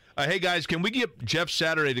 Hey, guys, can we get Jeff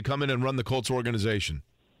Saturday to come in and run the Colts organization?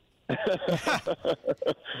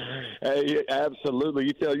 Hey, absolutely.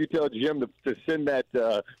 You tell Jim to send that,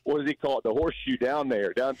 what does he call it, the horseshoe down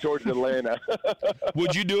towards Atlanta.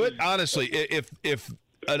 Would you do it? Honestly, if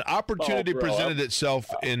an opportunity presented itself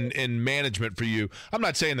in management for you, I'm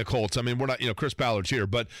not saying the Colts. I mean, we're not, Chris Ballard's here,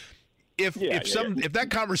 but if that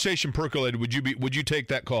conversation percolated, would you take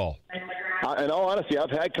that call? In all honesty, I've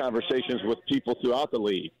had conversations with people throughout the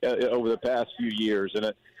league over the past few years,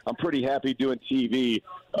 and I'm pretty happy doing TV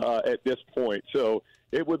at this point. So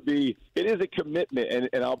it is a commitment,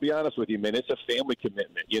 and I'll be honest with you, man, it's a family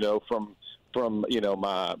commitment. From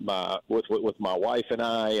with my wife and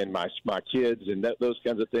I and my kids and those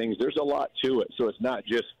kinds of things. There's a lot to it. So it's not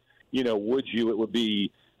just would you? It would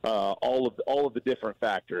be all of the different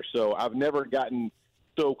factors. So I've never gotten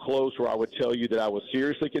so close where I would tell you that I was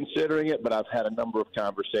seriously considering it, but I've had a number of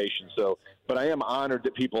conversations. So, but I am honored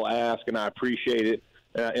that people ask, and I appreciate it.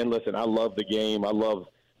 And listen, I love the game. I love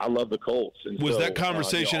the Colts. And was that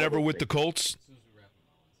conversation ever with the Colts?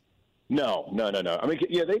 No. I mean,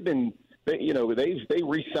 yeah, they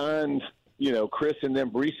re-signed, Chris and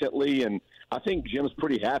them recently, and I think Jim's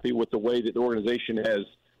pretty happy with the way that the organization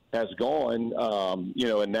has gone.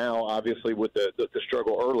 And now obviously with the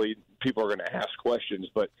struggle early, people are going to ask questions,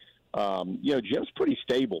 but Jim's pretty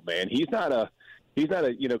stable, man. He's not a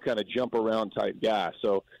kind of jump around type guy.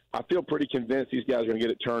 So I feel pretty convinced these guys are going to get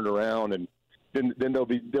it turned around, and then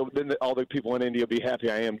all the people in India will be happy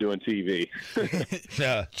I am doing TV.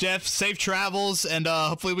 Yeah. Jeff, safe travels, and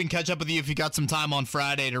hopefully we can catch up with you if you got some time on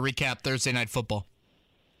Friday to recap Thursday Night Football.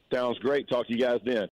 Sounds great. Talk to you guys then.